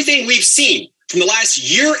 Everything we've seen from the last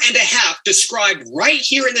year and a half described right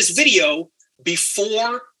here in this video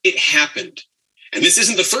before it happened. And this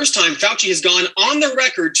isn't the first time Fauci has gone on the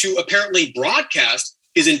record to apparently broadcast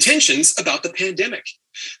his intentions about the pandemic.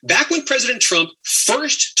 Back when President Trump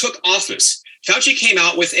first took office, Fauci came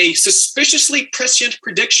out with a suspiciously prescient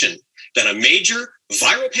prediction that a major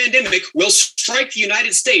viral pandemic will strike the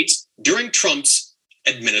United States during Trump's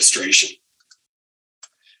administration.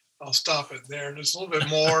 I'll stop it there. Just a little bit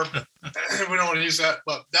more. We don't want to use that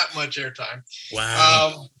much airtime.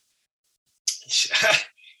 Wow.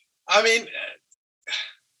 I mean,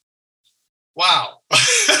 wow.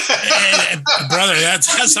 And, brother,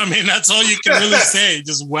 that's I mean, that's all you can really say.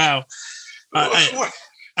 Just wow. I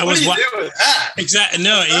was what do you do with that? Exactly.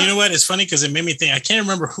 No, and you know what? It's funny because it made me think. I can't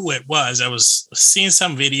remember who it was. I was seeing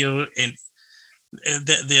some video, and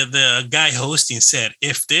the guy hosting said,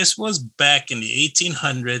 if this was back in the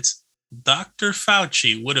 1800s, Dr.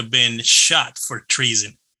 Fauci would have been shot for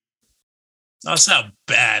treason. That's how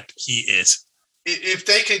bad he is. If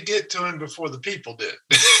they could get to him before the people did.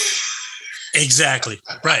 Exactly.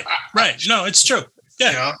 Right. No, it's true.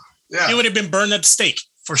 Yeah. He would have been burned at the stake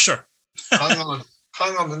for sure.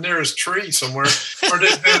 hung on the nearest tree somewhere, or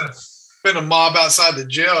there's been a mob outside the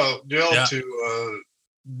jail to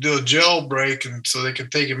do a jailbreak, and so they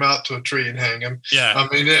could take him out to a tree and hang him. Yeah, I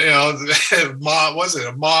mean, was it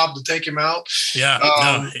a mob to take him out? Yeah,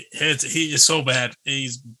 no, he is so bad.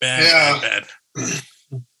 He's bad. But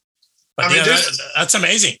I mean, that's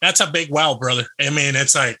amazing. That's a big wow, brother. I mean,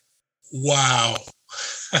 it's like wow.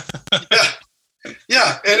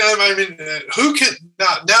 Yeah, and I mean, who can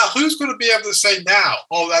now? Who's going to be able to say now?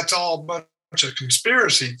 Oh, that's all a bunch of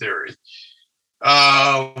conspiracy theory.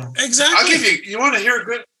 Exactly. I'll give you. You want to hear a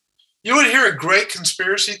good? You want to hear a great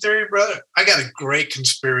conspiracy theory, brother? I got a great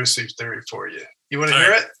conspiracy theory for you. You want to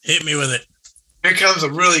hear it? Hit me with it. Here comes a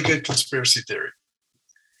really good conspiracy theory.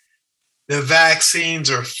 The vaccines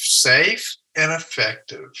are safe and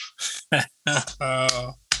effective.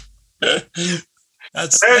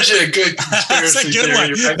 There's a good conspiracy That's a good theory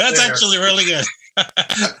one. right That's there. actually really good.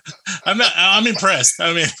 I'm impressed.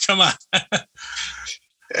 I mean, come on.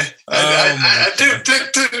 It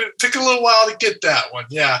took a little while to get that one.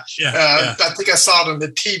 Yeah. I think I saw it on the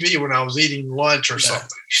TV when I was eating lunch or something.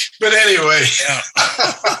 But anyway,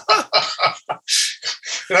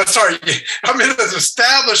 and I started, I'm in this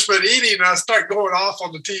establishment eating, and I start going off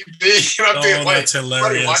on the TV. And I'm thinking, that's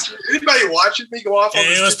hilarious. Anybody watching me go off on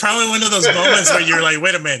It was probably one of those moments where you're like,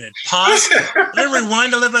 wait a minute, pause, let me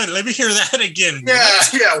rewind a little bit. Let me hear that again.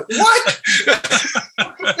 What?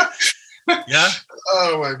 Yeah.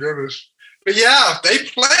 Oh my goodness. But yeah, they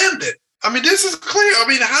planned it. I mean, this is clear. I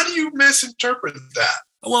mean, how do you misinterpret that?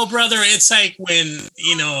 Well, brother, it's like when,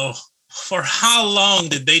 for how long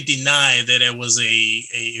did they deny that it was a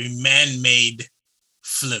man-made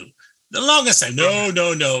flu? The longest time, no,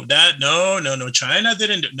 China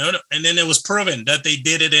didn't, no. And then it was proven that they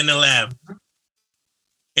did it in the lab.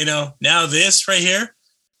 Now this right here,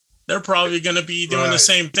 they're probably going to be doing the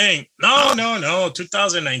same thing. No,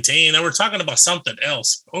 2019. And we're talking about something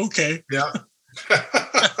else. Okay. Yeah.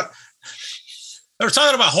 They were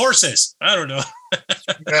talking about horses. I don't know.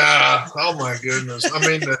 Yeah. Oh my goodness. I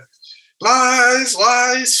mean, the lies,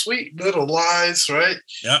 sweet little lies, right?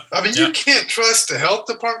 Yeah. I mean, you can't trust the health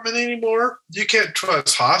department anymore. You can't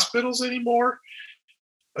trust hospitals anymore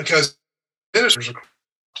because ministers.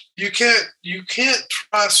 You can't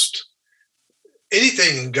trust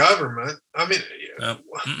anything in government. I mean,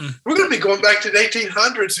 we're going to be going back to the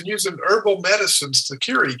 1800s and using herbal medicines to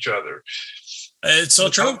cure each other. It's so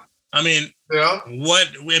true. I mean, yeah.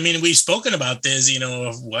 We've spoken about this,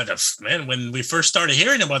 when we first started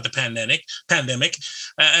hearing about the pandemic,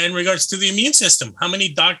 in regards to the immune system, how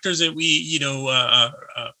many doctors that we,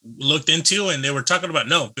 looked into, and they were talking about,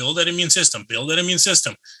 no, build that immune system,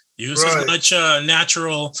 use as much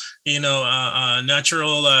natural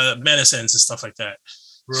medicines and stuff like that.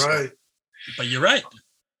 Right. So, but you're right.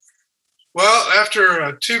 Well,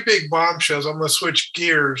 after two big bombshells, I'm going to switch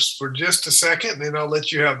gears for just a second, and then I'll let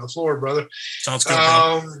you have the floor, brother. Sounds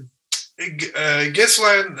good.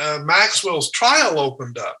 Ghislaine Maxwell's trial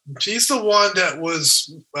opened up. She's the one that was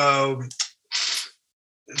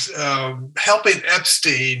helping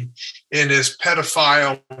Epstein in his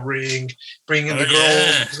pedophile ring, bringing the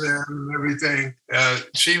girls in and everything.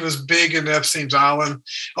 She was big in Epstein's Island.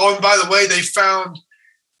 Oh, and by the way, they found,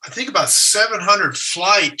 I think, about 700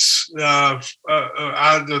 flights out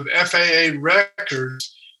of FAA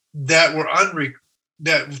records that were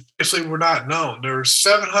that obviously were not known. There were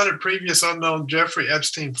 700 previous unknown Jeffrey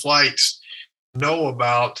Epstein flights know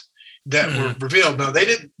about that were revealed. Now,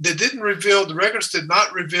 the records did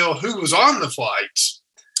not reveal who was on the flights,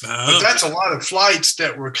 but that's a lot of flights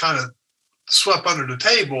that were kind of swept under the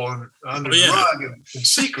table and under the rug and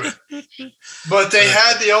secret. But they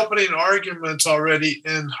had the opening arguments already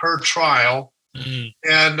in her trial.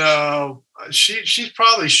 And she's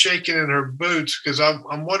probably shaking in her boots because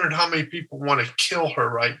I'm wondering how many people want to kill her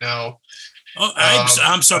right now. Oh,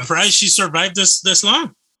 I'm surprised she survived this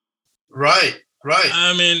long. Right.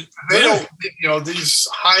 I mean, they don't, these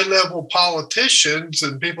high-level politicians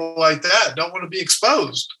and people like that don't want to be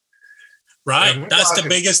exposed. Right. That's the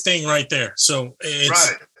biggest thing right there. So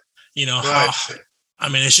it's, I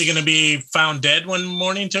mean, is she going to be found dead one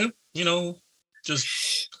morning too? Just.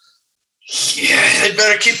 Yeah, they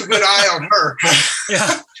better keep a good eye on her.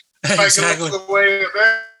 Yeah. Exactly. The way of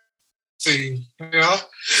everything,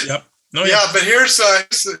 Yep. No, yeah, but here's what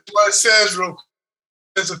it says real quick.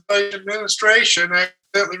 As a flight administration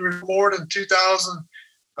accidentally removed more than 2,000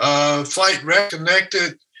 flight wreck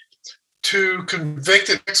connected to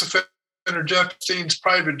convicted ex-offender Jeff Epstein's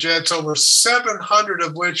private jets, over 700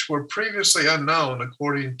 of which were previously unknown,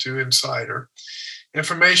 according to Insider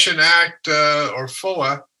Information Act, or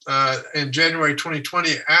FOA, in January 2020,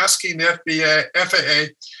 asking the FAA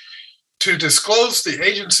to disclose the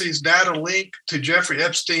agency's data linked to Jeffrey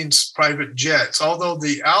Epstein's private jets. Although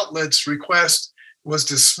the outlet's request was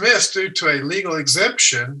dismissed due to a legal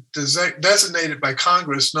exemption designated by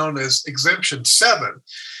Congress known as Exemption 7.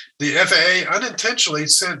 The FAA unintentionally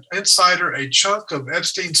sent Insider a chunk of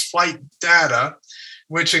Epstein's flight data,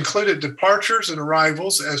 which included departures and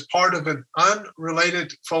arrivals as part of an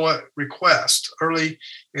unrelated FOA request early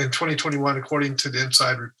in 2021, according to the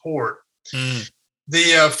Inside Report.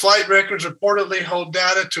 The flight records reportedly hold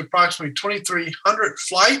data to approximately 2,300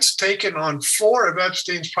 flights taken on 4 of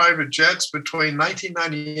Epstein's private jets between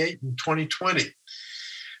 1998 and 2020.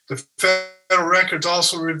 The federal records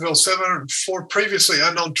also reveal 704 previously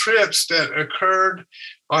unknown trips that occurred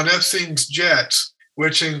on Epstein's jets,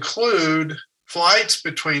 which include flights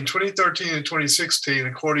between 2013 and 2016,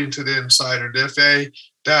 according to the Insider. The FAA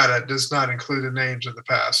data does not include the names of the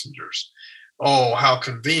passengers. Oh, how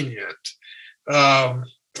convenient. But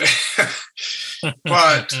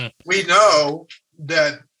we know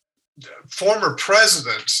that former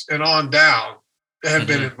presidents and on down have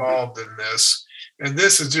been involved in this, and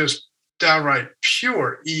this is just downright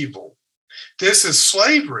pure evil. This is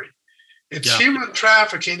slavery. It's human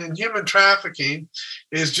trafficking, and human trafficking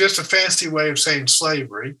is just a fancy way of saying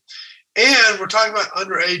slavery. And we're talking about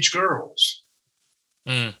underage girls.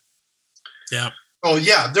 Yeah. Oh,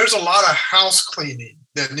 yeah, there's a lot of house cleaning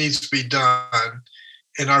that needs to be done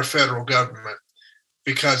in our federal government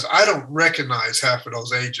because I don't recognize half of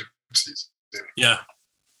those agencies anymore. Yeah,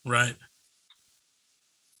 right.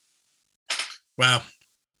 Wow.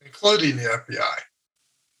 Including the FBI.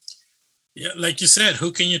 Yeah, like you said,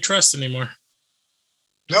 who can you trust anymore?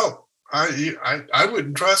 No, I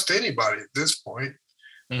wouldn't trust anybody at this point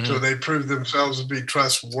until they prove themselves to be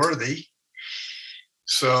trustworthy.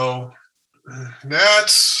 So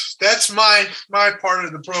that's my part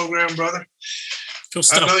of the program, brother. Cool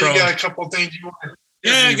stuff, I know bro. you got a couple of things you want to.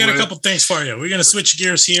 Yeah, I got a couple things for you. We're going to switch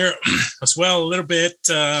gears here as well a little bit.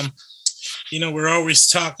 We're always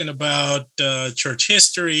talking about church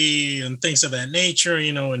history and things of that nature,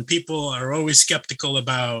 and people are always skeptical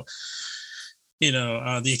about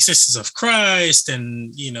the existence of Christ,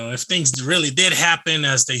 and if things really did happen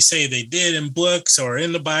as they say they did in books or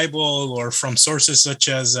in the Bible or from sources such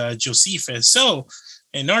as Josephus. So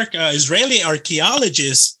Israeli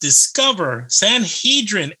archaeologists discover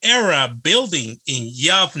Sanhedrin era building in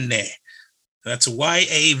Yavne. That's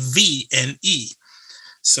Yavne.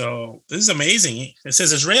 So this is amazing. It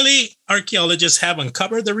says Israeli archaeologists have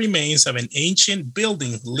uncovered the remains of an ancient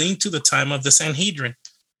building linked to the time of the Sanhedrin.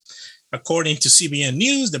 According to CBN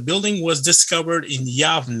News, the building was discovered in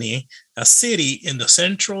Yavne, a city in the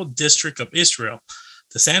central district of Israel.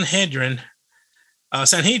 The Sanhedrin,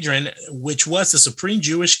 which was the Supreme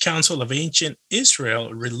Jewish Council of ancient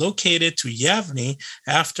Israel, relocated to Yavne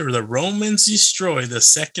after the Romans destroyed the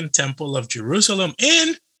Second Temple of Jerusalem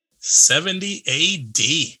in 70 AD.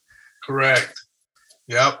 Correct.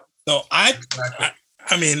 Yep. So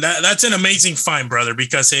I mean, that's an amazing find, brother,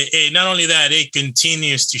 because it not only that, it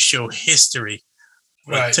continues to show history,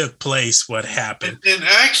 what took place, what happened. And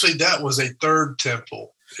actually, that was a third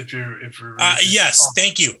temple. If you're yes,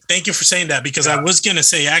 thank you for saying that, because I was going to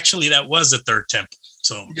say actually that was the third temple.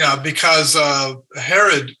 So yeah, because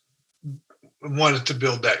Herod wanted to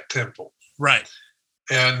build that temple, right,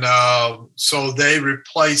 and so they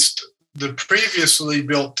replaced the previously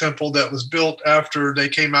built temple that was built after they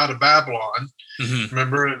came out of Babylon. Mm-hmm.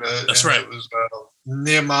 Remember? That's right. It was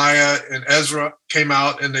Nehemiah and Ezra came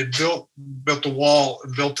out and they built the wall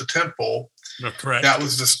and built the temple. Correct. That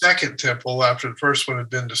was the second temple after the first one had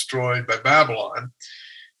been destroyed by Babylon.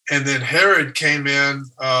 And then Herod came in.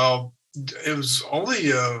 It was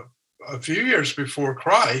only a few years before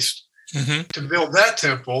Christ to build that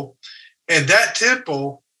temple. And that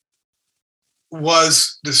temple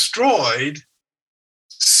was destroyed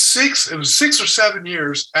 6 or 7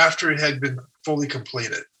 years after it had been fully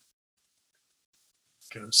completed.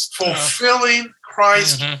 Fulfilling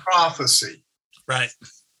Christ's prophecy. Right.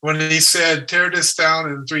 When he said, tear this down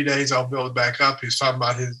in 3 days, I'll build it back up. He's talking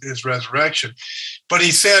about his resurrection. But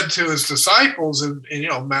he said to his disciples in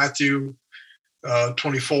Matthew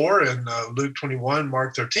 24 and Luke 21,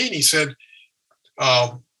 Mark 13, he said,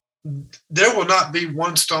 there will not be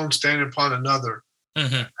one stone standing upon another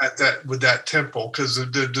with that temple, because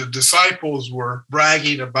the disciples were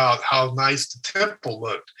bragging about how nice the temple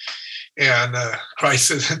looked. And Christ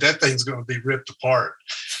said that thing's going to be ripped apart.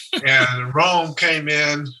 And Rome came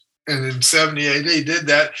in, and in 70 AD did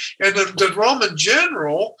that. And the Roman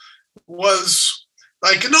general was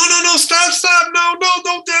like, no, stop. No,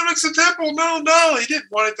 don't damage the temple. No. He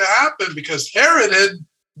didn't want it to happen because Herod had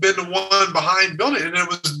been the one behind building it, and it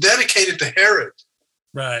was dedicated to Herod.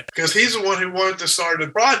 Right. Because he's the one who wanted to start the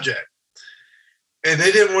project. And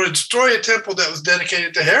they didn't want to destroy a temple that was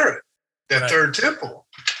dedicated to Herod, that third temple.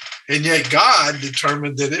 And yet God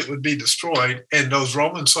determined that it would be destroyed, and those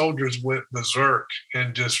Roman soldiers went berserk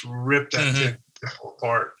and just ripped that temple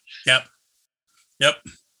apart. Yep.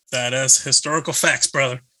 That is historical facts,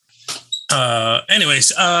 brother.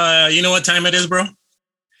 Anyways, you know what time it is, bro?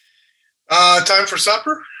 Time for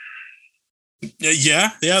supper?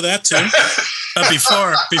 Yeah, that too.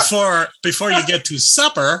 Before you get to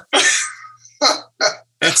supper,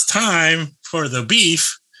 it's time for the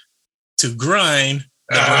beef to grind.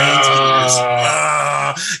 You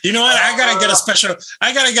know what? I gotta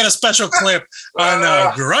get a special clip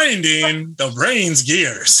on grinding the brain's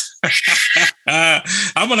gears.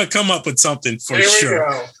 I'm gonna come up with something for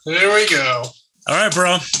sure. Here we go. All right,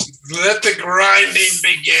 bro. Let the grinding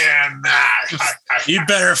begin. You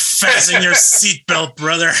better fasten your seatbelt,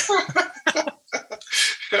 brother.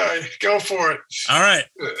 All right, go for it. All right.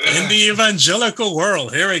 In the evangelical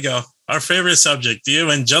world, here we go. Our favorite subject, the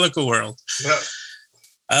evangelical world. Yeah.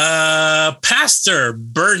 Pastor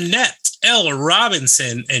Burnett L.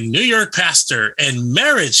 Robinson, a New York pastor and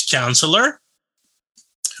marriage counselor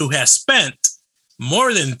who has spent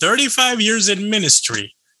more than 35 years in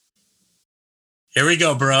ministry. Here we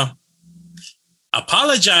go, bro.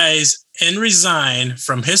 Apologize and resign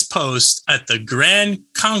from his post at the Grand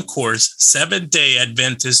Concourse Seventh-day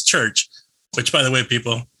Adventist Church, which, by the way,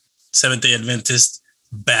 people, Seventh-day Adventist,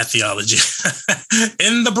 bad theology,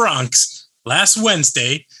 in the Bronx last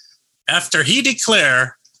Wednesday, after he declared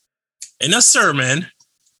in a sermon.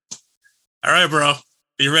 All right, bro. Are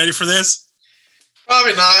you ready for this?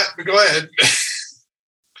 Probably not, but go ahead.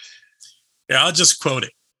 Yeah, I'll just quote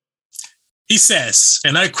it. He says,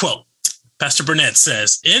 and I quote, Pastor Burnett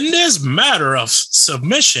says, "In this matter of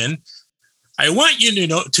submission, I want you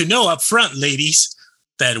to know up front, ladies,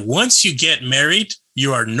 that once you get married,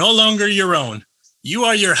 you are no longer your own. You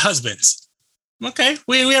are your husband's." Okay,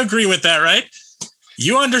 we agree with that, right?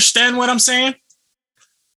 You understand what I'm saying?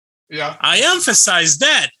 Yeah. I emphasize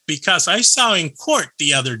that because I saw in court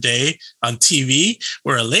the other day on TV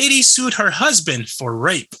where a lady sued her husband for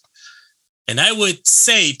rape. And I would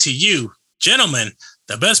say to you, gentlemen,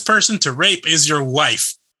 the best person to rape is your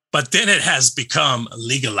wife. But then it has become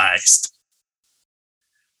legalized.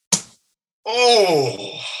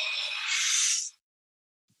 Oh.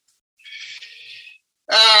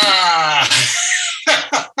 No.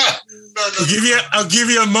 I'll give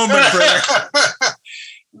you a moment, brother.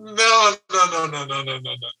 No.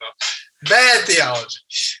 Bad theology.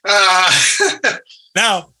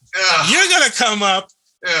 Now, you're going to come up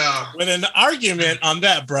Yeah. with an argument on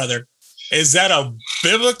that, brother. Is that a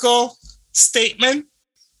biblical statement?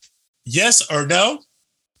 Yes or no?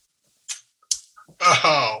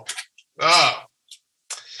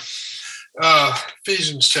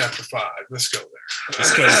 Ephesians chapter 5. Let's go there.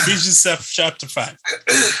 Let's go. Ephesians chapter 5.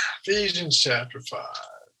 Ephesians chapter 5.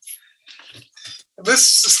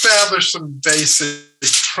 Let's establish some basic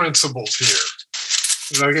principles here.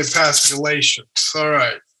 And I'll get past Galatians. All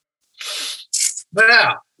right.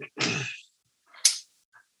 Now,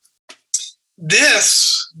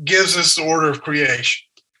 this gives us the order of creation.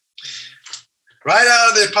 Right out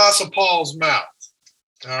of the Apostle Paul's mouth.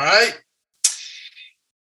 All right?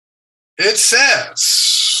 It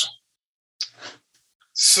says,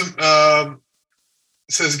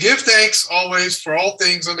 give thanks always for all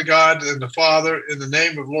things unto God and the Father in the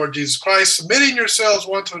name of Lord Jesus Christ, submitting yourselves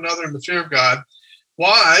one to another in the fear of God.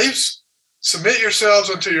 Wives, submit yourselves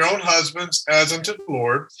unto your own husbands as unto the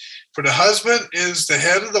Lord. For the husband is the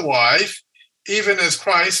head of the wife, even as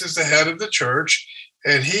Christ is the head of the church,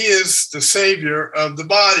 and he is the Savior of the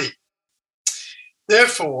body.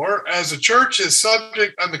 Therefore, as the church is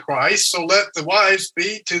subject unto Christ, so let the wives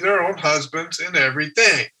be to their own husbands in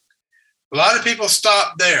everything. A lot of people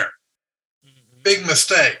stop there. Big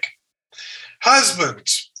mistake.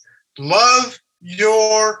 Husbands, love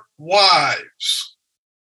your wives,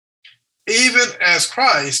 even as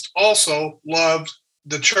Christ also loved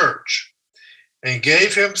the church and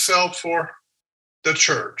gave himself for the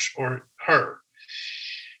church, or her,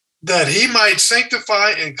 that he might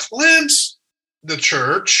sanctify and cleanse the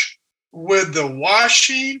church with the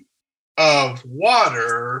washing of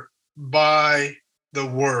water by the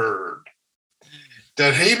word,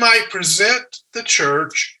 that he might present the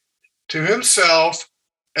church to himself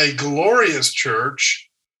a glorious church,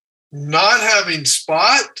 not having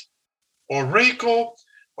spot or wrinkle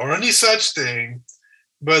or any such thing,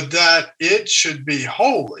 but that it should be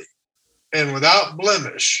holy and without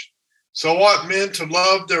blemish. So ought men to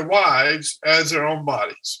love their wives as their own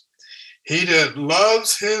bodies. He that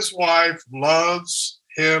loves his wife loves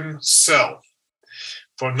himself.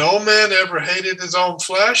 For no man ever hated his own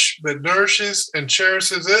flesh, but nourishes and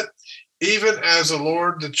cherishes it, even as the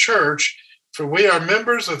Lord the church. For we are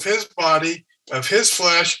members of his body, of his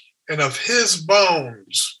flesh, and of his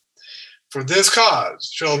bones. For this cause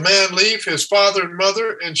shall a man leave his father and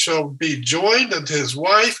mother, and shall be joined unto his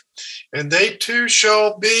wife, and they two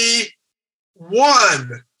shall be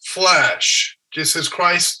one flesh, just as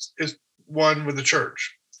Christ is one with the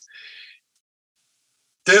church.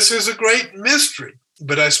 This is a great mystery,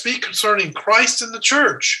 but I speak concerning Christ and the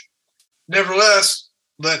church. Nevertheless,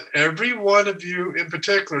 let every one of you in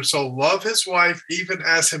particular so love his wife even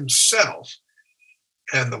as himself,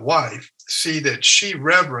 and the wife see that she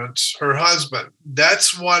reverence her husband.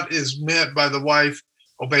 That's what is meant by the wife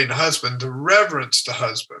obeying the husband, to reverence the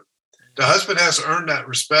husband. The husband has to earn that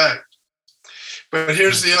respect. But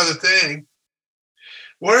here's the other thing.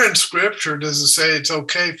 Where in Scripture does it say it's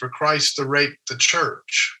okay for Christ to rape the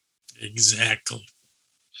church? Exactly.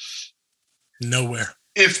 Nowhere.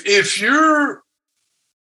 If you're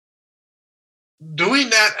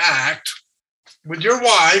doing that act with your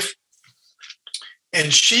wife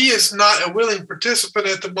and she is not a willing participant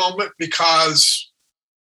at the moment because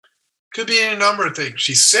could be any number of things.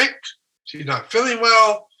 She's sick. She's not feeling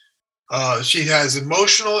well. She has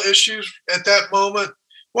emotional issues at that moment.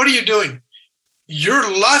 What are you doing?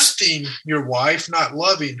 You're lusting your wife, not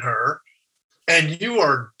loving her, and you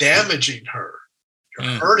are damaging her.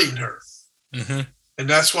 You're hurting her. Mm-hmm. And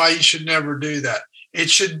that's why you should never do that. It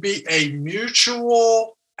should be a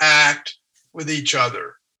mutual act with each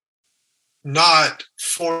other, not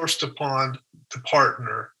forced upon the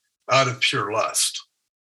partner out of pure lust.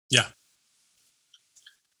 Yeah.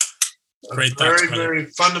 Great thoughts, very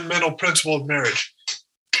fundamental principle of marriage.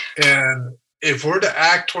 And if we're to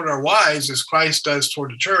act toward our wives as Christ does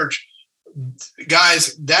toward the church,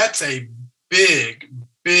 guys, that's a big,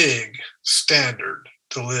 big standard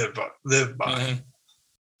to live by. Mm-hmm.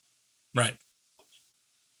 Right.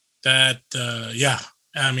 That, yeah.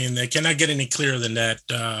 I mean, they cannot get any clearer than that.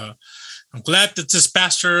 I'm glad that this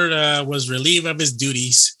pastor was relieved of his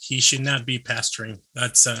duties. He should not be pastoring.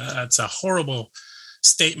 That's a horrible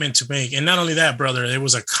statement to make. And not only that, brother, it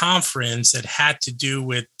was a conference that had to do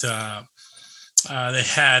with, they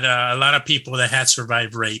had a lot of people that had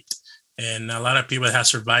survived rape and a lot of people that had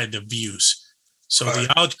survived abuse. So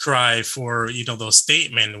the outcry for, those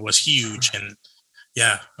statements was huge. And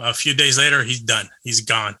yeah, a few days later, he's done. He's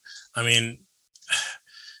gone. I mean,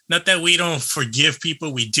 not that we don't forgive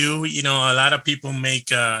people. We do. A lot of people make,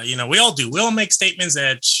 we all do. We all make statements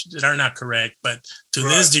that are not correct. But to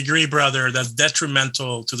this degree, brother, that's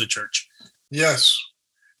detrimental to the church. Yes.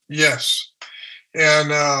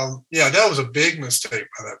 And that was a big mistake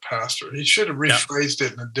by that pastor. He should have rephrased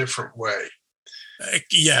it in a different way.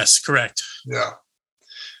 Yes, correct. Yeah,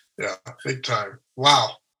 big time.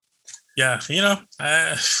 Wow. Yeah,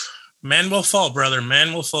 man will fall, brother.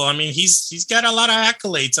 Man will fall. I mean, he's got a lot of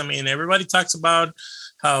accolades. I mean, everybody talks about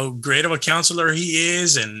how great of a counselor he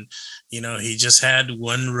is, and he just had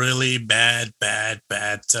one really bad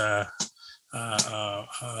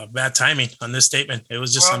timing on this statement. It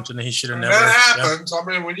was just something that he should have never. That happens. I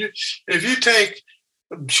mean,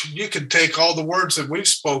 you can take all the words that we've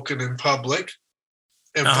spoken in public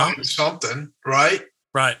and find something, right?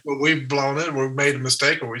 Right. But we've blown it, we've made a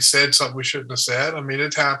mistake, or we said something we shouldn't have said. I mean,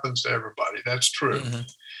 it happens to everybody. That's true. Mm-hmm.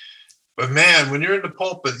 But man, when you're in the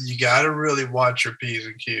pulpit, you got to really watch your P's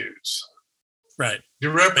and Q's. Right.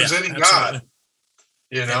 You're representing God.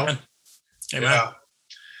 Amen. Yeah.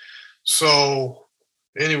 So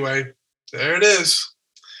anyway, there it is.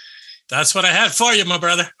 That's what I had for you, my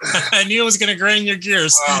brother. I knew it was going to grind your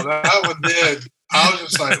gears. Wow, that one did. I was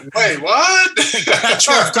just like, wait, what? Got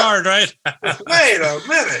you off guard, right? Wait a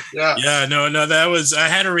minute. Yeah. Yeah, no, that was, I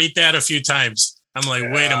had to read that a few times. I'm like,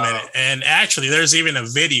 wait a minute. And actually, there's even a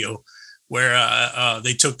video where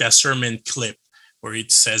they took that sermon clip where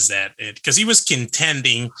it says that, because he was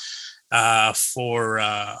contending for,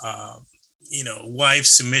 wife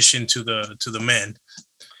submission to the men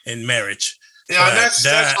in marriage. Yeah,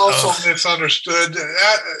 that's also misunderstood.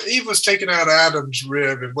 Eve was taken out of Adam's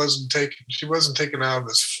rib. She wasn't taken out of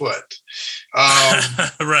his foot.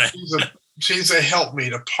 Right. She's a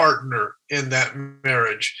helpmeet, a partner in that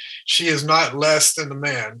marriage. She is not less than the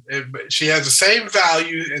man. She has the same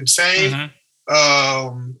value and same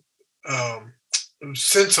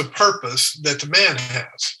sense of purpose that the man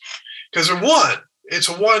has. Because they're one. It's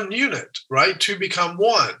a one unit, right? Two become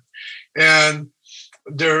one. And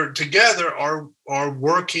they're together are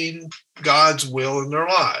working God's will in their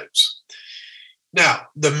lives. Now,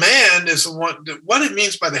 the man is the one. What it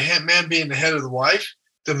means by the man being the head of the wife,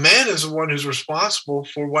 the man is the one who's responsible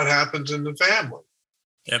for what happens in the family.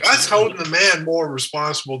 Absolutely. God's holding the man more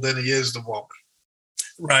responsible than he is the woman.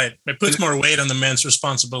 Right. It puts more weight on the man's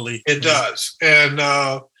responsibility. It does. And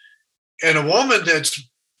a woman that's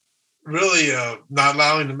really not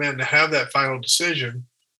allowing the man to have that final decision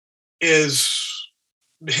is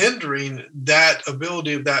hindering that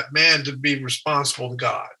ability of that man to be responsible to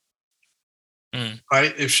God.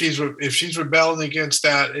 Right? If she's rebelling against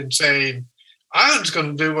that and saying, I'm just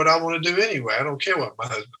going to do what I want to do anyway. I don't care what my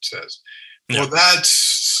husband says. No. Well,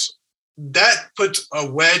 that puts a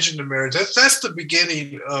wedge in the marriage. That's the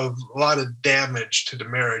beginning of a lot of damage to the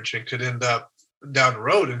marriage and could end up down the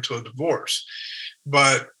road into a divorce.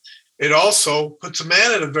 But it also puts a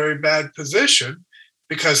man in a very bad position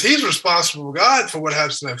because he's responsible to God for what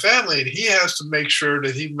happens in that family, and he has to make sure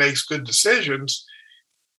that he makes good decisions,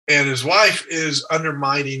 and his wife is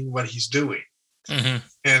undermining what he's doing. Mm-hmm.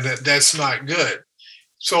 And that's not good.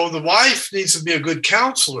 So the wife needs to be a good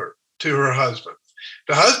counselor to her husband.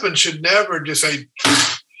 The husband should never just say,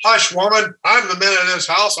 hush, woman, I'm the man of this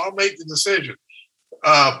house. I'll make the decision.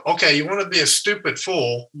 Okay, you want to be a stupid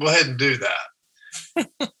fool, go ahead and do that.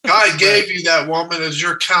 God gave you that woman as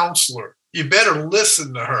your counselor. You better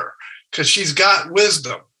listen to her because she's got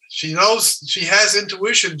wisdom. She knows, she has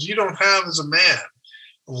intuitions you don't have as a man.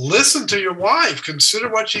 Listen to your wife. Consider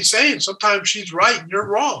what she's saying. Sometimes she's right and you're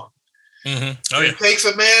wrong. Mm-hmm. Oh, yeah. It takes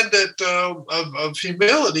a man that of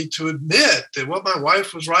humility to admit that what my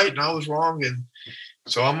wife was right and I was wrong, and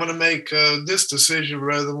so I'm going to make this decision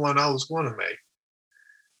rather than one I was going to make.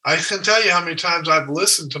 I can tell you how many times I've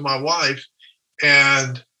listened to my wife,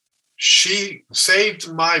 and she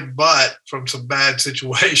saved my butt from some bad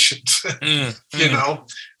situations. You know,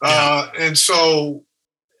 and so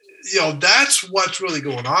that's what's really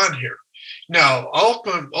going on here. Now,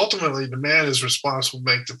 ultimately, the man is responsible to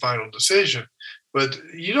make the final decision, but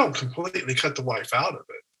you don't completely cut the wife out of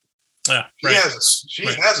it. Yeah, she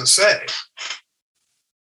has a say.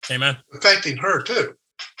 Amen. Affecting her too.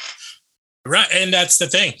 Right. And that's the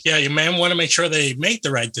thing. Yeah. You man want to make sure they make the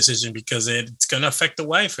right decision because it's going to affect the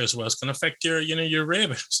wife as well. It's going to affect your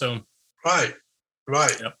rib. So. Right.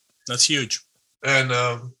 Yep. That's huge. And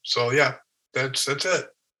so, yeah, that's it.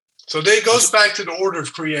 So then it goes back to the order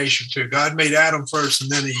of creation too. God made Adam first and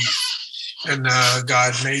then Eve. And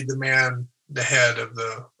God made the man the head of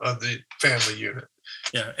the family unit.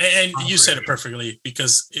 Yeah. And you said it perfectly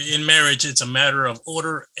because in marriage, it's a matter of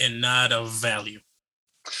order and not of value.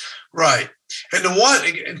 Right. And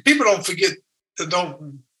and people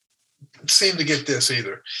don't seem to get this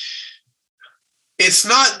either. It's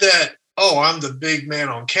not that, I'm the big man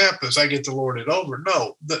on campus, I get to lord it over.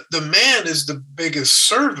 No, the man is the biggest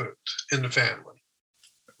servant in the family.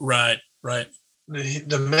 Right.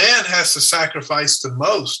 The man has to sacrifice the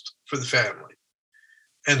most for the family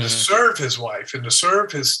and to serve his wife and to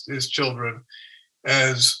serve his children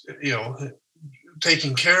as,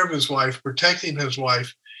 taking care of his wife, protecting his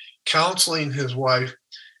wife, counseling his wife,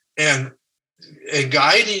 and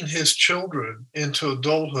guiding his children into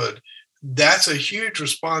adulthood. That's a huge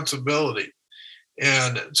responsibility.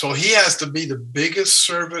 And so he has to be the biggest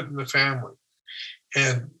servant in the family.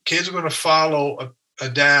 And kids are going to follow a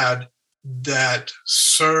dad that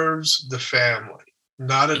serves the family,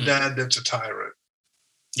 not a dad that's a tyrant.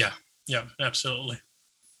 Yeah, absolutely.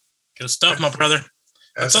 Good stuff, my brother.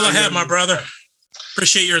 That's all I have, my brother.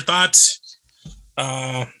 Appreciate your thoughts.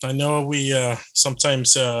 I know we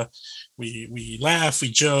sometimes we laugh, we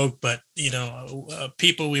joke, but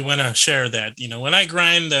people, we want to share that. When I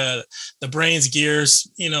grind the brain's gears,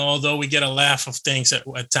 although we get a laugh of things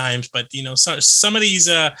at times, but some of these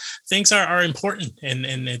things are important and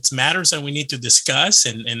it's matters that we need to discuss.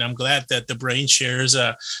 And I'm glad that the brain shares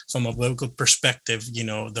from a biblical perspective,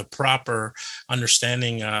 the proper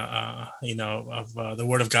understanding, of the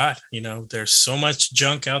Word of God. There's so much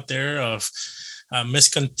junk out there of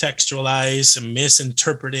miscontextualized and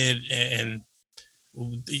misinterpreted. And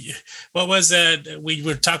what was that? We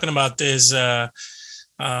were talking about this. I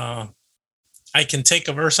can take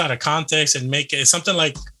a verse out of context and make it something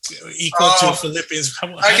like equal to Philippians.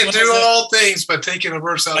 I can do all things by taking a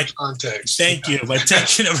verse out of context. Thank you. By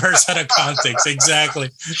taking a verse out of context. Exactly.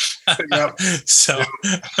 Yep. So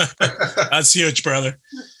that's huge, brother.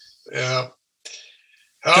 Yeah.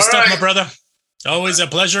 Good stuff, my brother. Always a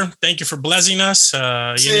pleasure. Thank you for blessing us.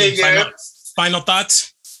 Final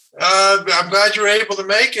thoughts? I'm glad you were able to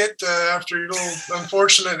make it after your little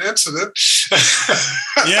unfortunate incident.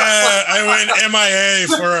 Yeah, I went MIA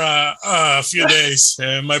for a few days.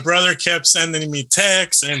 And my brother kept sending me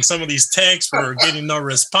texts, and some of these texts were getting no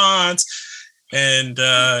response. And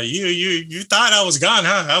you thought I was gone,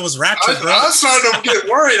 huh? I was raptured, bro. I was starting to get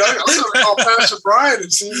worried. I was going to call Pastor Brian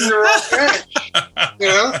and see if you were okay.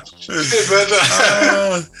 But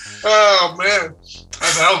oh man, I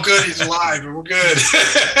thought, oh good, he's alive, and we're good.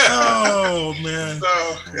 Oh man.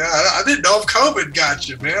 So yeah, I didn't know if COVID got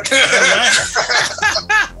you, man.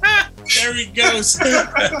 There he goes.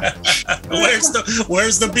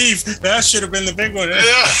 Where's the beef? That should have been the big one.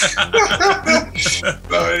 Yeah.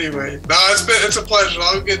 So anyway, it's a pleasure.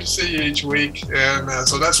 I'll get to see you each week, and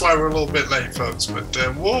so that's why we're a little bit late, folks. But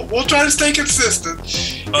we'll try to stay consistent.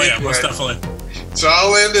 Oh yeah, most definitely. So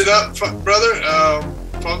I'll end it up, brother.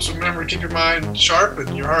 Folks, remember, keep your mind sharp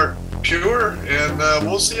and your heart pure, and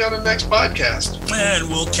we'll see you on the next podcast. And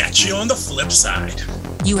we'll catch you on the flip side.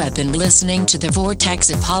 You have been listening to the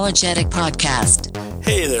Vortex Apologetic Podcast.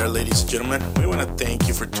 Hey there, ladies and gentlemen. We want to thank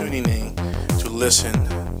you for tuning in to listen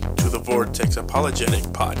to the Vortex Apologetic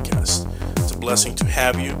Podcast. It's a blessing to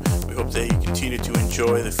have you. We hope that you continue to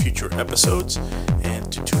enjoy the future episodes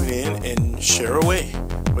and to tune in and share away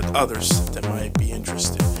with others that might be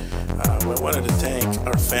interested. We wanted to thank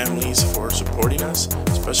our families for supporting us,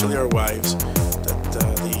 especially our wives,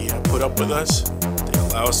 that they put up with us. They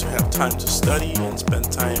allow us to have time to study and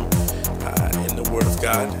spend time in the Word of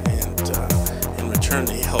God, and in return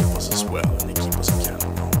they help us as well and they keep us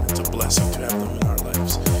accountable. It's a blessing to have them in our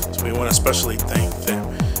lives. So we want to especially thank them.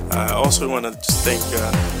 Also, we want to just thank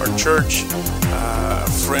our church,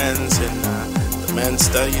 friends, and the men's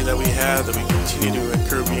study that we have that we continue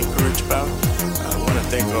to be encouraged about. I want to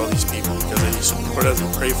thank all these people because they support us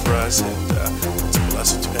and pray for us, and it's a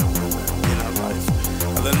blessing to have them in our life.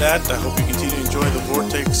 Other than that, I hope you continue to enjoy the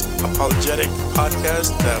Vortex Apologetic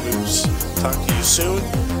Podcast. We will talk to you soon.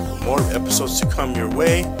 More episodes to come your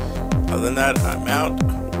way. Other than that, I'm out.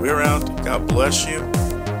 We're out. God bless you.